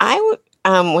 I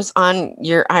was on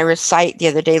your Aira site the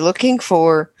other day looking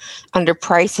for, under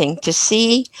pricing, to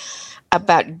see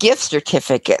about gift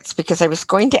certificates, because I was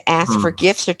going to ask for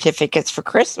gift certificates for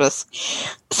Christmas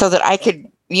so that I could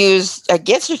use a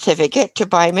gift certificate to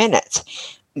buy minutes.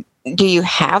 Do you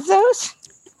have those?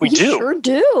 We do. Sure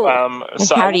do.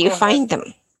 So how do you find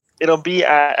them? It'll be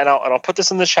at, and I'll put this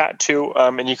in the chat too,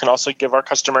 and you can also give our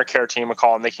customer care team a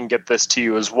call and they can get this to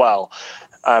you as well.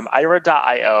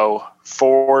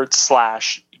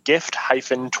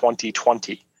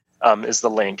 Aira.io/gift-2020 is the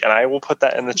link, and I will put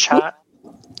that in the chat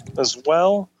as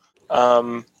well.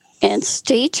 And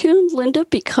stay tuned, Linda,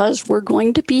 because we're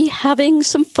going to be having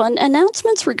some fun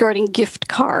announcements regarding gift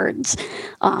cards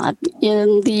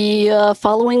in the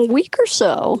following week or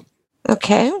so.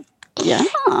 Okay. Yeah.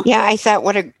 Yeah, I thought,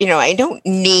 I don't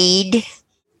need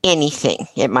anything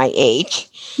at my age,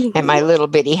 at my little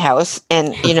bitty house.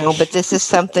 And, but this is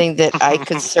something that I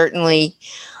could certainly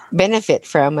benefit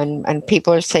from. And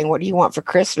people are saying, what do you want for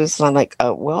Christmas? And I'm like,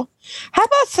 oh, well, how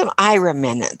about some Aira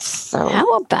minutes? So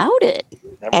how about it?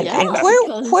 And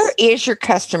where is your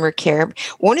customer care?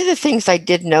 One of the things I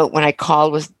did note when I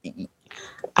called was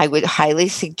I would highly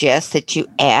suggest that you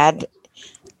add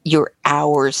your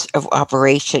hours of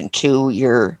operation to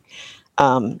your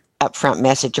upfront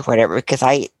message or whatever, because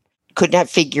I could not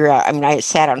figure out. I mean, I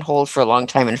sat on hold for a long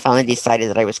time and finally decided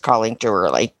that I was calling too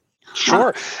early.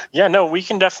 Sure. Yeah, no, we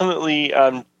can definitely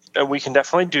do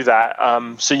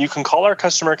that. So you can call our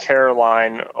customer care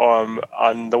line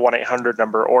on the 1-800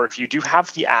 number, or if you do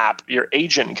have the app, your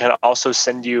agent can also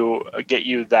get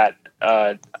you that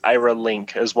Aira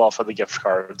link as well for the gift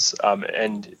cards.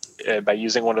 And by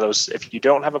using one of those, if you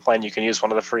don't have a plan, you can use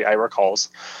one of the free Aira calls.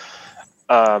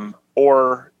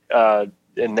 Or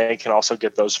and they can also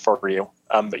get those for you.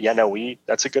 But yeah, no,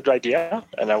 that's a good idea,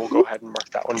 and I will go ahead and mark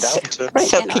that one down.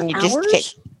 So can you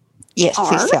just yes,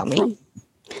 please tell me.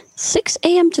 6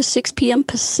 a.m. to 6 p.m.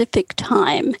 Pacific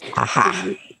time.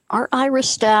 Aha. Our IRA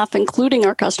staff, including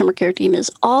our customer care team,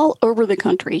 is all over the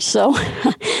country. So,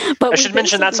 but I should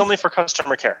mention that's only for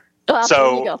customer care. There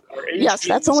So you go. Yes,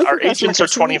 that's only for our agents are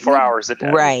 24 hours a day.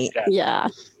 Right. Yeah.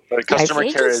 But customer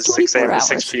care is 6 a.m. to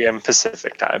 6 p.m.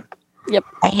 Pacific time. Yep.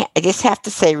 I just have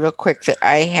to say real quick that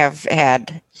I have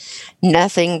had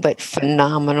nothing but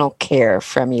phenomenal care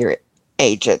from your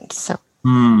agents. So.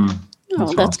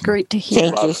 That's awesome. Great to hear.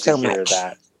 Thank you so much.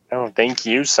 That. Oh, thank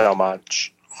you so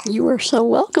much. You are so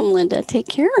welcome, Linda. Take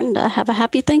care and have a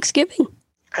happy Thanksgiving.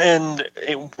 And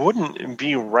it wouldn't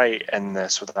be right in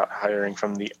this without hiring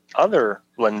from the other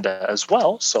Linda as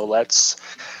well. So let's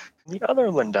the other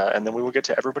Linda, and then we will get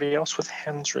to everybody else with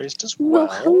hands raised as well.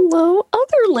 Well, hello,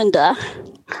 other Linda.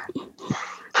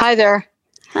 Hi there.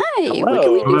 Hi. Hello. What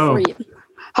can we do for you?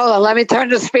 Hold on, let me turn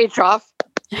the speech off.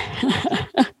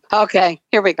 Okay,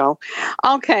 here we go.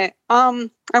 Okay, I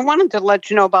wanted to let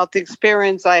you know about the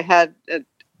experience I had at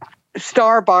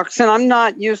Starbucks, and I'm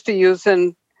not used to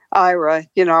using IRA,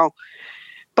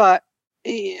 but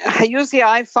I use the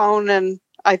iPhone, and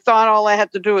I thought all I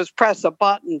had to do was press a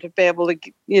button to be able to,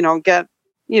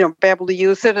 be able to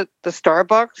use it at the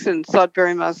Starbucks in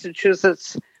Sudbury,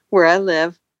 Massachusetts, where I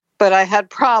live. But I had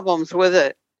problems with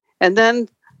it, and then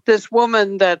this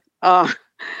woman that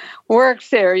works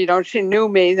there, she knew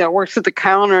me, that works at the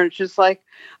counter, and she's like,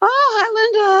 "Oh, hi,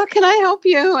 Linda, can I help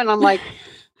you?" And I'm like,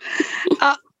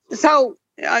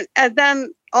 and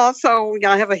then also,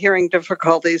 I have a hearing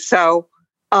difficulty, so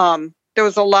there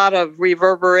was a lot of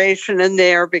reverberation in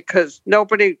there because there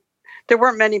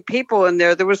weren't many people in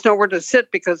there. There was nowhere to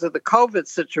sit because of the COVID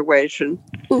situation.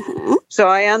 Mm-hmm. So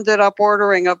I ended up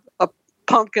ordering a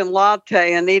pumpkin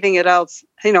latte and eating it out,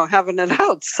 having it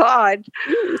outside.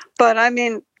 But I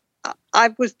mean,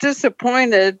 I was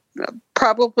disappointed,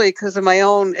 probably because of my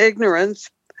own ignorance.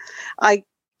 I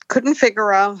couldn't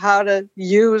figure out how to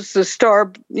use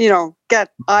the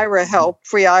get IRA help,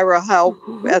 free IRA help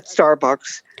at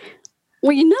Starbucks.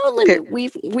 Well, Linda,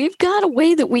 we've got a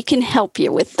way that we can help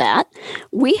you with that.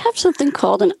 We have something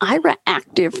called an IRA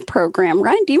Active program.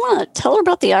 Ryan, do you want to tell her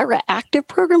about the IRA Active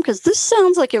program? Because this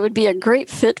sounds like it would be a great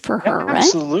fit for her, right?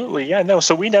 Absolutely. Yeah, no,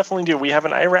 so we definitely do. We have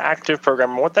an IRA Active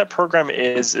program. And what that program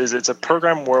is it's a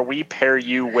program where we pair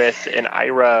you with an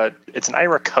IRA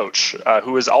coach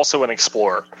who is also an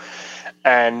explorer.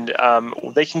 And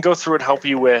they can go through and help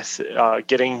you with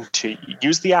getting to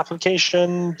use the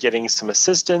application, getting some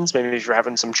assistance, maybe if you're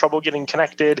having some trouble getting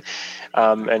connected,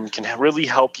 and can really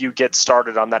help you get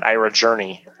started on that IRA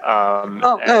journey.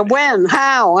 When?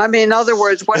 How? I mean, in other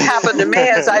words, what happened to me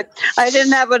is I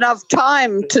didn't have enough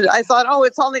time I thought,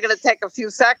 it's only going to take a few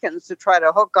seconds to try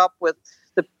to hook up with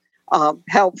the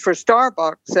help for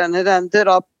Starbucks. And it ended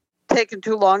up taking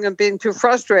too long and being too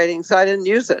frustrating, so I didn't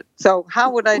use it. So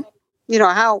how would I...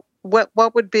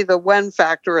 what would be the when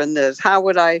factor in this? How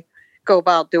would I go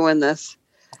about doing this?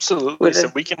 Absolutely. So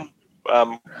we can,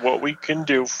 what we can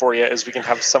do for you is we can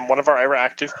have one of our IRA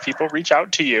Active people reach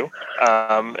out to you,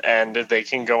 and they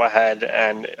can go ahead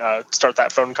and start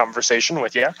that phone conversation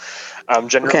with you.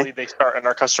 Generally, They start in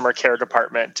our customer care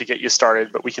department to get you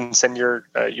started, but we can send your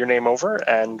name over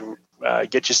and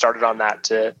get you started on that.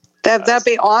 That'd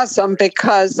be awesome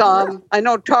because I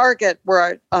know Target,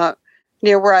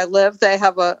 near where I live, they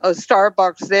have a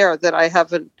Starbucks there that I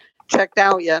haven't checked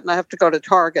out yet, and I have to go to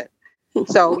Target.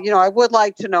 So, I would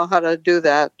like to know how to do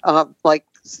that, like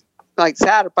by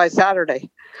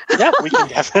Saturday. Yeah, we can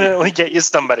definitely get you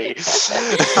somebody.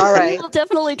 All right. We'll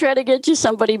definitely try to get you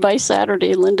somebody by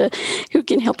Saturday, Linda, who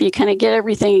can help you kind of get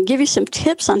everything and give you some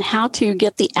tips on how to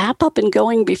get the app up and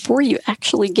going before you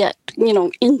actually get,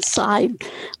 inside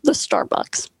the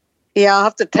Starbucks. Yeah, I'll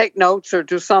have to take notes or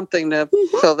do something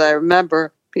so that I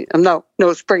remember. No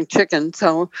spring chicken.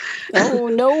 So, oh,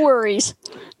 no worries,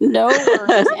 no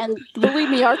worries. And believe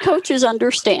me, our coaches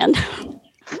understand.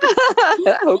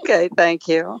 Okay, thank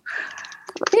you.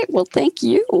 Great. Well, thank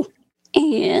you.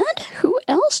 And who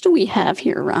else do we have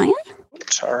here, Ryan?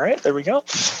 All right, there we go.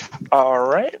 All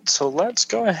right, so let's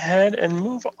go ahead and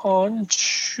move on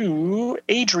to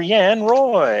Adrienne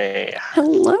Roy.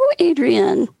 Hello,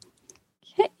 Adrienne.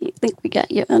 Okay, I think we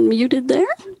got you unmuted there.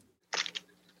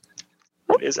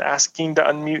 It is asking to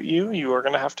unmute you. You are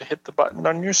going to have to hit the button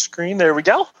on your screen. There we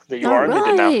go. There you are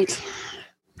unmuted now.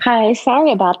 Hi,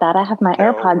 sorry about that. I have my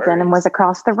No AirPods in and worries. was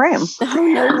across the room. Oh,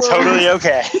 no worries. Totally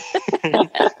okay.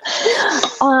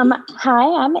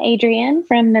 Hi, I'm Adrienne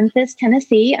from Memphis,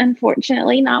 Tennessee.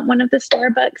 Unfortunately, not one of the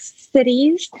Starbucks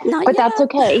cities, Not but yet. that's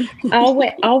okay. I'll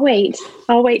wait.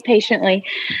 I'll wait patiently.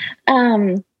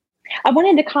 I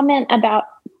wanted to comment about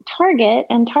Target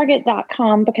and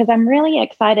Target.com because I'm really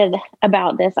excited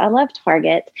about this. I love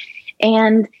Target,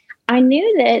 and I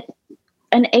knew that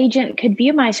an agent could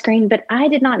view my screen, but I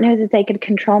did not know that they could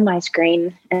control my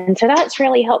screen. And so that's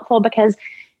really helpful because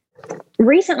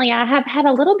recently I have had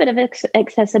a little bit of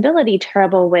accessibility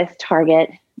trouble with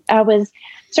Target. I was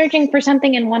searching for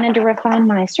something and wanted to refine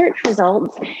my search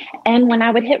results. And when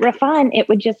I would hit refine, it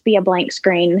would just be a blank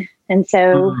screen. And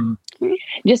so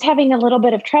just having a little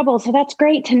bit of trouble. So that's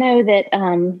great to know that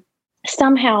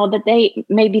somehow that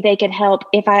maybe they could help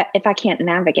if I can't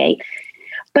navigate.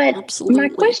 But Absolutely. my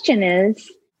question is,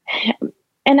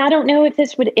 and I don't know if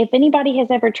anybody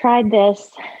has ever tried this,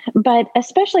 but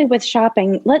especially with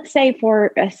shopping, let's say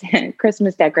for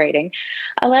Christmas decorating.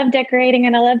 I love decorating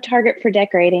and I love Target for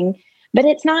decorating, but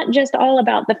it's not just all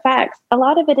about the facts. A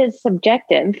lot of it is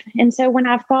subjective. And so when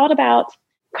I've thought about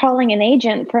calling an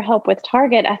agent for help with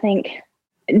Target, I think,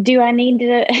 do I need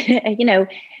to,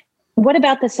 what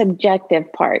about the subjective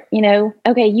part?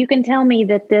 Okay, you can tell me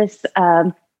that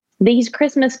these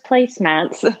Christmas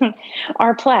placemats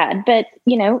are plaid, but,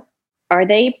 are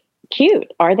they cute?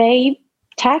 Are they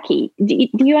tacky? Do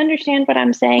you understand what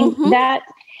I'm saying? Mhm.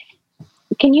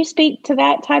 Can you speak to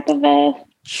that type of a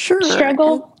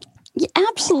struggle? Yeah,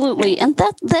 absolutely. And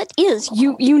that is,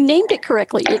 you named it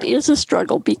correctly. It is a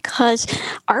struggle because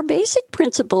our basic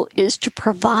principle is to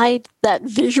provide that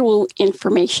visual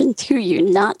information to you,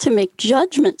 not to make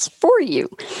judgments for you.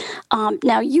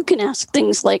 Now, you can ask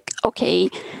things like,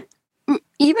 okay,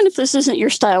 even if this isn't your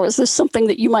style, is this something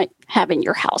that you might have in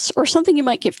your house or something you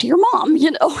might give to your mom,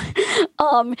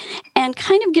 and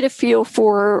kind of get a feel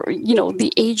for,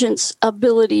 the agent's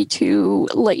ability to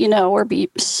let you know or be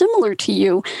similar to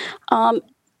you.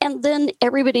 And then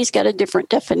everybody's got a different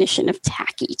definition of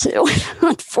tacky too,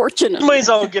 unfortunately. Some ways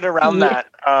I'll get around that.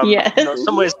 Yes.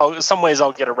 Some ways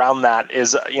I'll get around that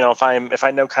is, if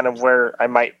I know kind of where I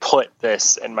might put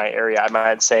this in my area, I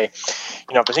might say,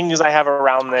 the things I have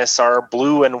around this are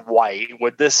blue and white.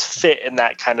 Would this fit in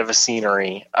that kind of a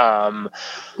scenery?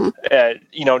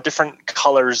 Different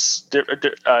colors,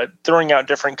 throwing out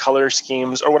different color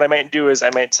schemes. Or what I might do is I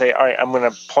might say, all right, I'm going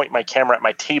to point my camera at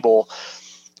my table.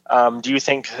 Do you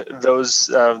think this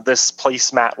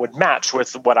placemat would match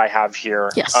with what I have here?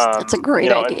 Yes, that's a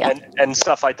great idea. And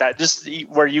stuff like that. Just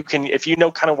where you can, if you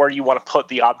know kind of where you want to put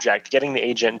the object, getting the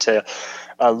agent to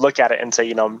look at it and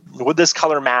say, would this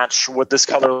color match? Would this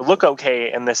color look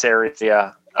okay in this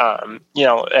area? And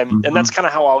that's kind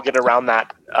of how I'll get around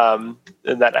that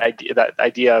that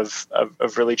idea of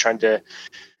really trying to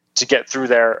get through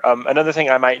there. Another thing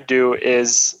I might do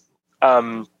is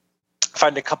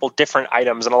find a couple different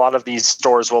items, and a lot of these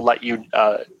stores will let you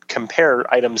compare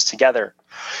items together.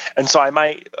 And so I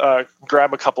might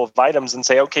grab a couple of items and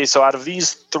say, okay, so out of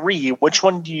these three, which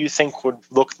one do you think would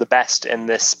look the best in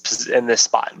this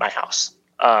spot in my house?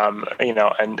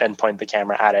 And point the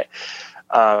camera at it.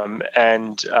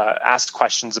 And ask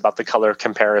questions about the color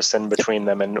comparison between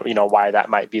them and, why that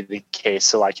might be the case,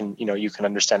 so I can, you can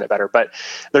understand it better. But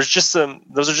those are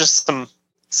just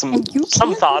some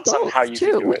thoughts on how you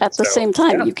can do it. At the same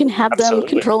time, you can have them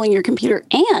controlling your computer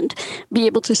and be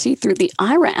able to see through the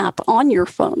Aira app on your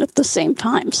phone at the same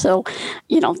time. So,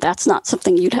 that's not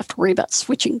something you'd have to worry about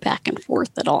switching back and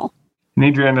forth at all. And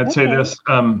Adrienne, I'd say this,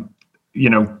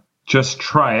 just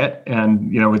try it.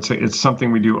 And, it's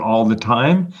something we do all the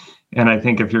time. And I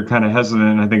think if you're kind of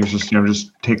hesitant, I think it's just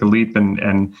take a leap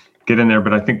and get in there.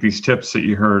 But I think these tips that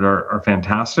you heard are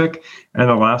fantastic. And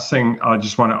the last thing, I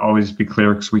just want to always be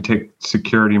clear, because we take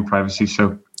security and privacy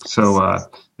so it's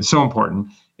so important,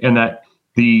 and that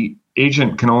the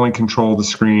agent can only control the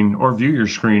screen or view your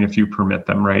screen if you permit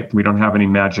them, right? We don't have any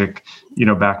magic,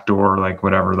 backdoor, like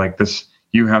whatever, like this.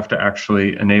 You have to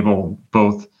actually enable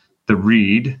both the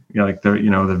read,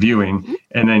 the viewing,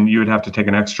 and then you would have to take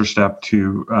an extra step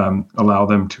to allow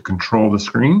them to control the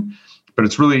screen. But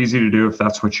it's really easy to do if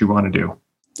that's what you want to do.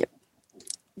 Yep.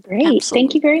 Great. Absolutely.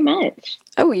 Thank you very much.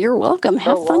 Oh, you're welcome.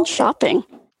 Have fun shopping.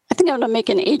 I think I'm going to make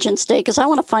an agent's day because I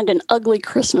want to find an ugly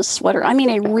Christmas sweater. I mean,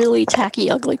 a really tacky,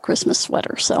 ugly Christmas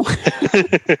sweater. So.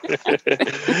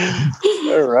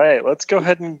 All right. Let's go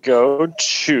ahead and go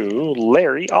to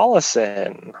Larry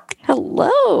Ollison.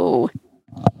 Hello.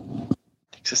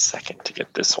 Takes a second to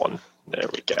get this one. There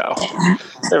we go.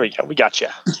 We got you.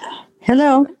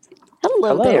 Hello.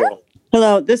 Hello there.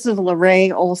 Hello, this is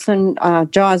Lorraine Olson.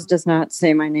 Jaws does not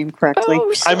say my name correctly.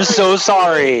 Oh, I'm so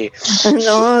sorry.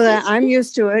 No, that I'm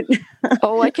used to it.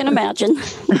 Oh, I can imagine.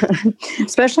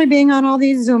 Especially being on all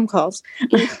these Zoom calls.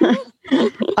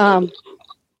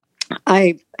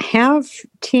 I have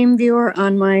TeamViewer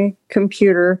on my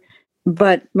computer,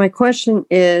 but my question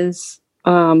is,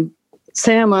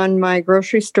 say I'm on my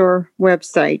grocery store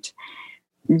website,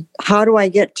 how do I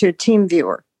get to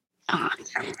TeamViewer?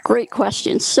 Great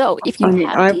question. So if you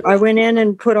I went in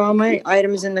and put all my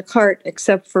items in the cart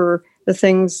except for the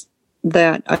things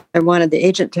that I wanted the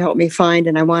agent to help me find,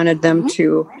 and I wanted them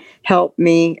to help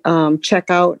me check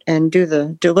out and do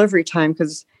the delivery time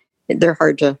because they're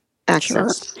hard to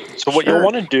access. Sure. So what you'll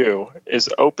want to do is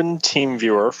open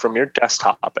TeamViewer from your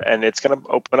desktop, and it's going to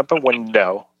open up a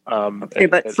window. Okay,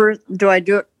 but first, do I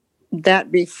do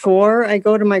that before I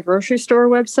go to my grocery store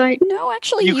website? No,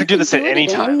 actually, you can do this at any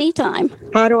time. Anytime.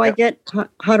 How do I get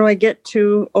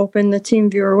to open the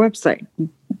TeamViewer website?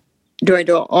 Do I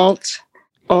do Alt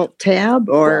tab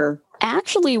or?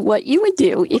 Actually, what you would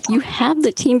do if you have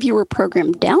the TeamViewer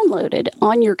program downloaded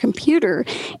on your computer,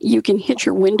 you can hit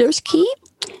your Windows key,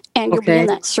 and you'll be in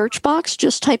that search box.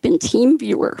 Just type in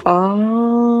TeamViewer.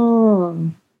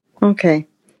 Oh, okay.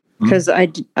 Because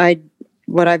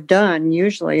what I've done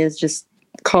usually is just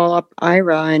call up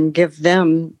Ira and give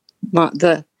them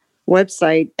the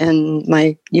website and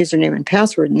my username and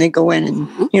password, and they go in, and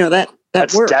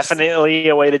that's works. Definitely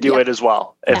a way to do it as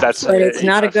well. But it's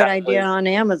not a good idea on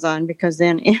Amazon because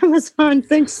then Amazon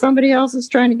thinks somebody else is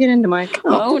trying to get into my account.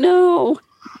 Oh no.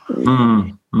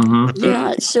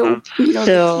 Yeah, so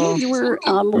the TeamViewer,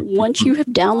 once you have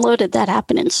downloaded that app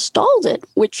and installed it,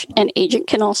 which an agent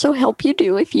can also help you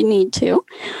do if you need to,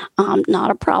 not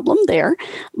a problem there.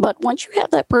 But once you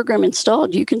have that program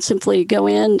installed, you can simply go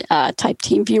in, type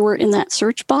TeamViewer in that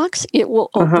search box. It will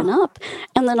open up,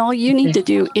 and then all you need to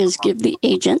do is give the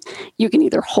agent. You can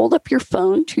either hold up your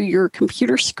phone to your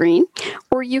computer screen,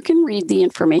 or you can read the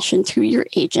information to your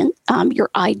agent, your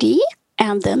ID,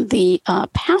 and then the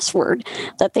password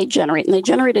that they generate. And they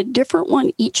generate a different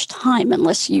one each time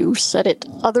unless you set it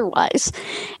otherwise.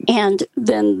 And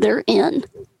then they're in.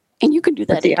 And you can do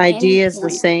that. But the ID is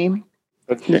the same?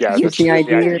 Yeah, the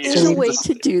ID there's a way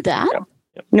to do that. Yep.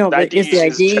 No, but is the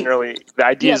ID... the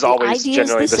ID is always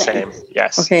generally the same.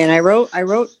 Yes. Okay, and I wrote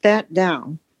that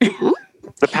down.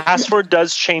 The password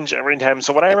does change every time.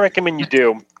 So what I recommend you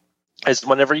do is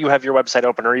whenever you have your website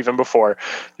open, or even before,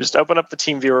 just open up the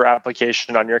TeamViewer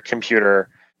application on your computer,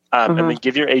 and then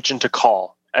give your agent a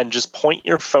call and just point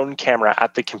your phone camera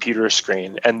at the computer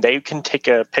screen, and they can take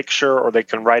a picture or they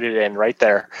can write it in right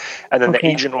there. And then the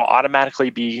agent will automatically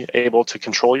be able to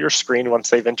control your screen once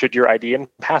they've entered your ID and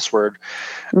password.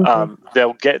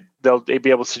 They'll be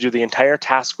able to do the entire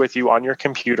task with you on your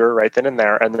computer right then and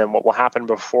there. And then what will happen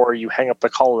before you hang up the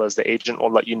call is the agent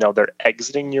will let you know they're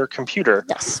exiting your computer.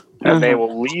 Yes. And they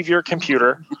will leave your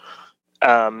computer.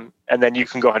 And then you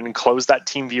can go ahead and close that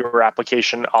TeamViewer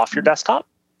application off your desktop.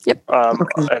 Yep.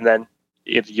 And then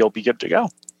you'll be good to go.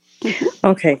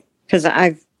 Okay. Because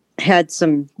I've had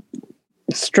some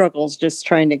struggles just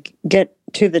trying to get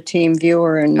to the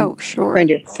TeamViewer and trying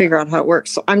to figure out how it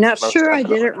works. So I'm not sure I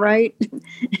did it right.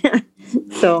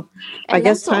 So I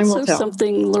guess time will tell. That's also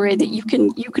something, Lorraine, that you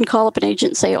can call up an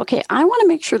agent and say, okay, I want to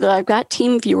make sure that I've got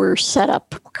TeamViewer set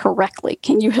up correctly.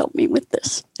 Can you help me with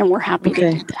this? And we're happy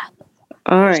to do that.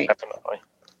 All right. Definitely.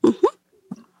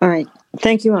 All right.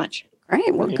 Thank you much. All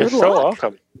right. Well, You're good so luck.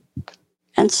 welcome.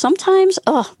 And sometimes,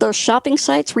 those shopping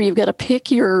sites where you've got to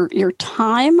pick your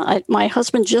time. My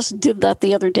husband just did that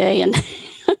the other day, and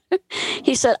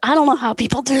he said, I don't know how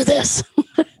people do this.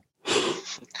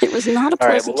 It was not a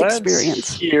pleasant experience.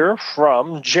 Let's hear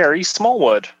from Jerry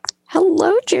Smallwood.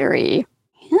 Hello, Jerry.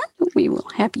 Yeah, we will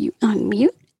have you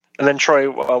unmute. And then,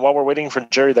 Troy, while we're waiting for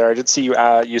Jerry there, I did see you.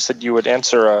 You said you would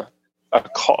answer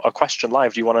a question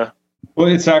live. Do you want to? Well,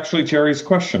 it's actually Jerry's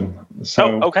question.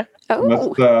 So okay.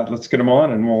 Let's get him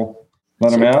on, and we'll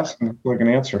let him ask, and we can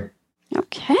answer.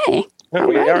 Okay.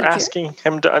 We are asking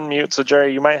him to unmute. So,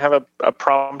 Jerry, you might have a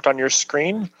prompt on your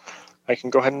screen. I can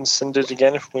go ahead and send it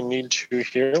again if we need to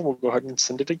here. We'll go ahead and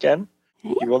send it again.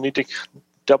 Okay. You will need to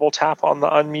double tap on the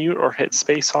unmute or hit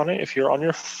space on it if you're on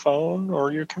your phone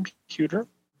or your computer.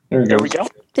 There we go.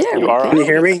 There we go. Can you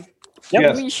hear me? Yep,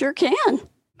 yes. We sure can.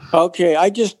 Okay,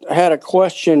 I just had a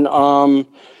question. One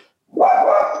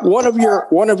of your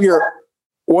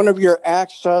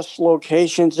access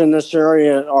locations in this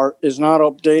area is not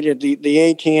updated.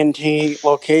 The AT&T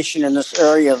location in this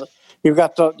area, you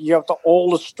have the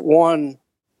oldest one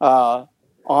on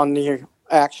the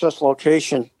access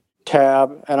location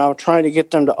tab, and I'm trying to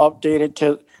get them to update it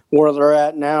to where they're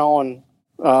at now. And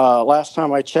last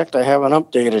time I checked, I haven't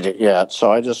updated it yet.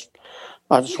 So I just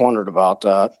wondered about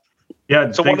that.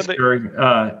 Yeah, So thanks, Gary.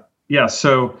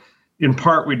 So in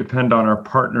part, we depend on our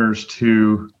partners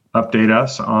to update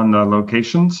us on the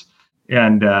locations.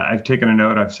 And I've taken a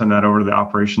note. I've sent that over to the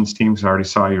operations team, because I already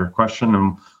saw your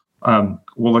question, and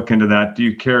we'll look into that. Do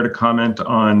you care to comment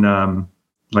on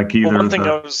either? Well, one thing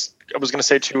I was going to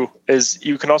say too is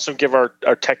you can also give our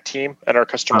tech team and our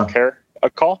customer care a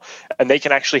call, and they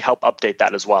can actually help update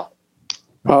that as well.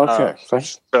 Okay,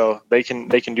 thanks. So they can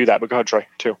do that. But go ahead, Troy,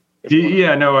 too.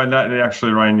 Yeah, no, and that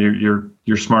actually, Ryan,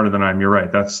 you're smarter than I am. You're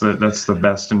right. That's the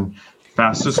best and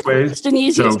fastest way. It's an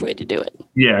easiest way to do it.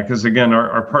 Yeah, because again,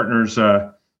 our partners,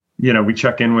 we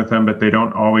check in with them, but they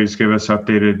don't always give us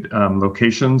updated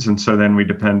locations, and so then we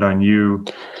depend on you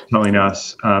telling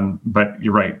us. But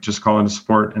you're right. Just call into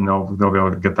support, and they'll be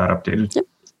able to get that updated. Yep.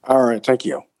 All right. Thank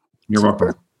you. You're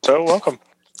welcome. So welcome.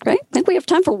 Great. I think we have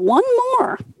time for one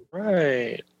more.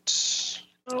 Right.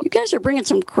 You guys are bringing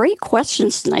some great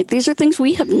questions tonight. These are things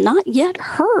we have not yet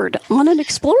heard on an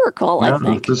Explorer call, I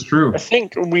think. This is true. I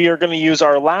think we are going to use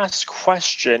our last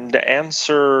question to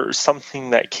answer something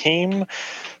that came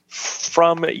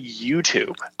from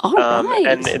YouTube. All right.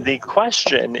 And the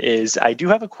question is, I do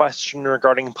have a question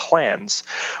regarding plans.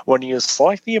 When you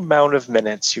select the amount of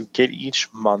minutes you get each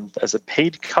month as a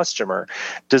paid customer,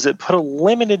 does it put a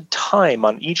limited time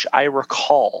on each IRA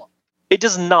call? It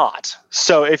does not.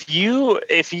 So if you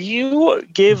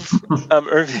give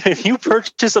or if you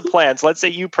purchase a plan, so let's say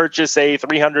you purchase a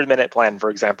 300-minute plan, for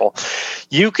example,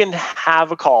 you can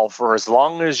have a call for as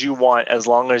long as you want, as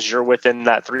long as you're within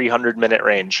that 300-minute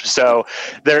range. So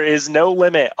there is no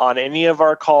limit on any of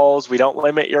our calls. We don't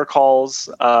limit your calls.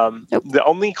 The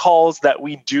only calls that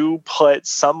we do put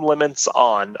some limits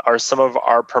on are some of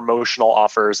our promotional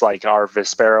offers, like our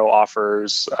Vispero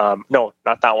offers. No,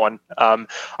 not that one.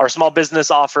 Our small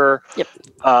business offer,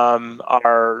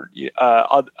 our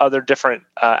other different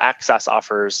access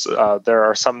offers. There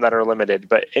are some that are limited,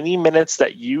 but any minutes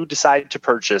that you decide to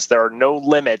purchase, there are no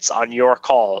limits on your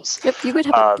calls. Yep, you would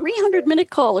have a 300-minute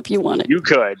call if you wanted. You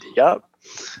could, yep.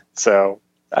 So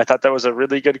I thought that was a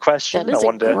really good question. That is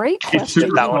a great question.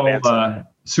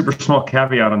 Super small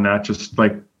caveat on that, just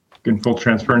like in full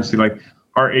transparency, like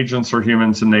our agents are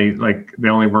humans, and they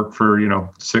only work for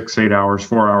 6, 8 hours,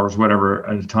 4 hours, whatever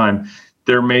at a time.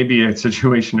 There may be a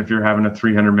situation if you're having a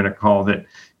 300-minute call that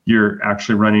you're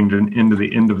actually running into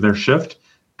the end of their shift.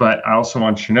 But I also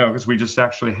want you to know, because we just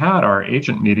actually had our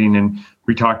agent meeting, and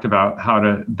we talked about how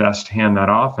to best hand that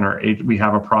off. And we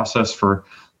have a process for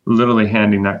literally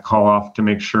handing that call off to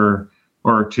make sure,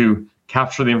 or to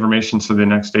capture the information, so the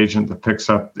next agent that picks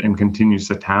up and continues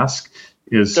the task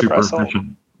is super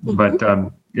efficient. But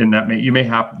and that may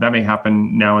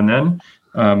happen now and then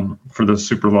for those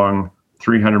super long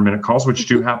 300-minute calls, which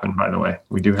do happen, by the way.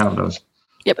 We do have those.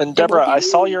 Yep. And Deborah, I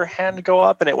saw your hand go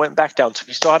up and it went back down. So if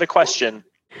you still had a question,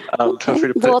 feel free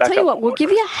to put it back up. I'll tell you what, we'll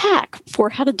give you a hack for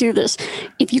how to do this.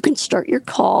 If you can start your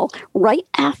call right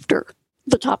after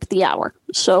the top of the hour,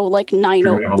 so like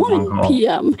 9:01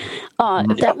 p.m.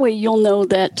 That way you'll know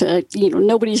that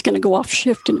nobody's going to go off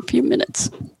shift in a few minutes.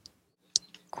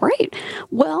 Great.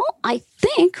 Well, I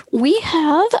think we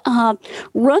have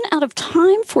run out of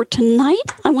time for tonight.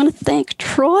 I want to thank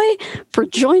Troy for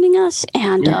joining us,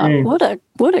 and what a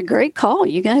great call.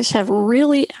 You guys have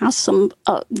really asked some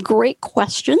great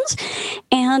questions,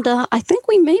 and I think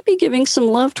we may be giving some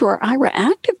love to our IRA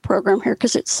Active program here,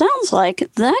 because it sounds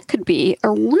like that could be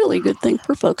a really good thing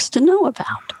for folks to know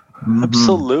about.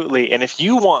 Absolutely. And if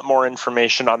you want more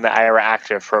information on the IRA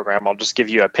Active program, I'll just give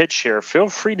you a pitch here. Feel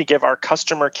free to give our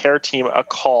customer care team a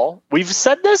call. We've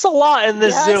said this a lot in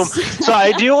this Zoom, so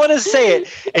I do want to say it.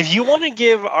 If you want to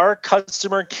give our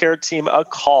customer care team a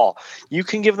call, you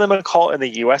can give them a call in the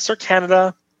US or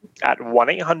Canada at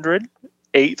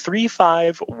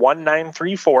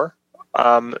 1-800-835-1934.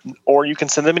 Or you can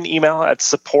send them an email at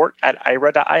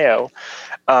support@ira.io.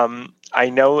 I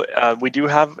know we do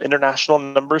have international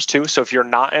numbers too, so if you're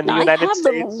not in the United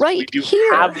States, we do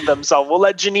have them. So we'll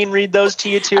let Janine read those to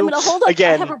you too. I'm going to hold up. I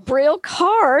have a Braille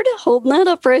card, holding that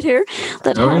up right here,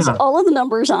 that has all of the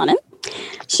numbers on it.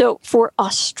 So for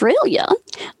Australia,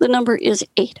 the number is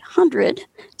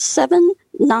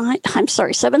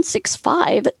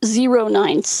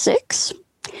 765-096.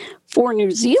 For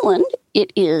New Zealand,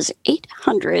 it is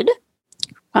 800.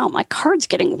 Wow, my card's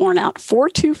getting worn out.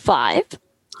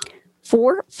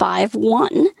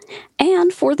 425-451.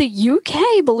 And for the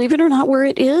UK, believe it or not, where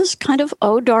it is kind of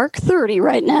dark 30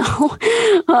 right now,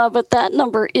 but that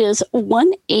number is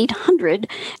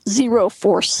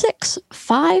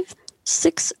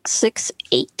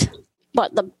 1-800-046-5668.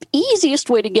 But the easiest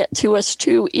way to get to us,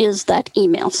 too, is that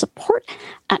email,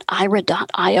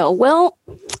 support@aira.io. Well,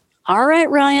 all right,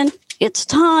 Ryan, it's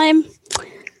time.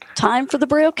 Time for the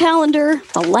Braille calendar,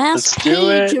 the last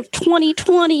page of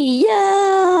 2020.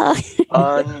 Yeah.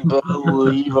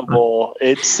 Unbelievable.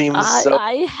 It seems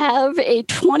I have a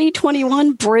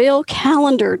 2021 Braille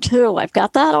calendar, too. I've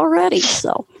got that already,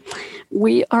 so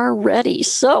we are ready.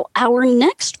 So our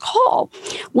next call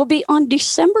will be on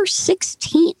December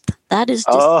 16th. That is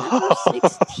December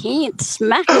 16th,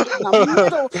 smack in the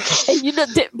middle.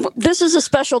 And this is a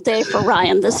special day for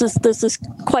Ryan. This is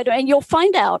quite, and you'll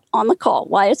find out on the call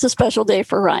why it's a special day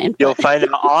for Ryan. You'll find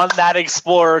out on that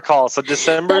Explorer call. So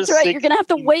December 16th. That's right. You're going to have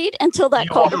to wait until that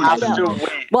call to find out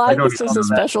why this is a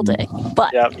special day.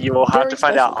 But yeah, you will have to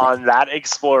find out on that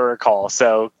Explorer call.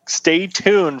 So stay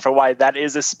tuned for why that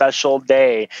is a special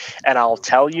day. And I'll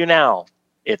tell you now,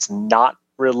 it's not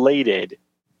related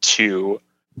to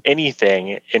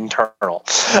anything internal.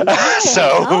 Believe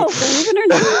it or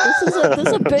not, this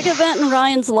is a big event in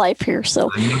Ryan's life here.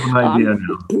 So,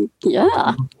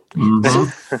 yeah. Mm-hmm. So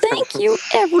thank you,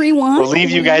 everyone. We'll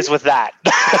leave you guys with that.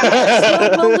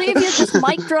 We'll leave you just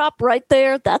mic drop right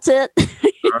there. That's it.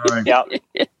 Right. Yep.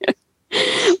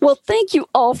 Well, thank you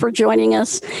all for joining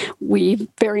us. We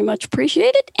very much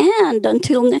appreciate it. And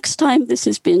until next time, this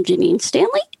has been Janine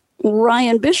Stanley,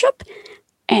 Ryan Bishop,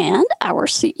 and our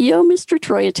CEO, Mr.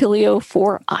 Troy Attilio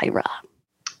for Aira.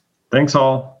 Thanks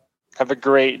all. Have a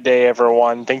great day,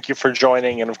 everyone. Thank you for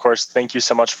joining. And of course, thank you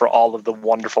so much for all of the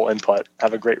wonderful input.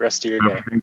 Have a great rest of your day.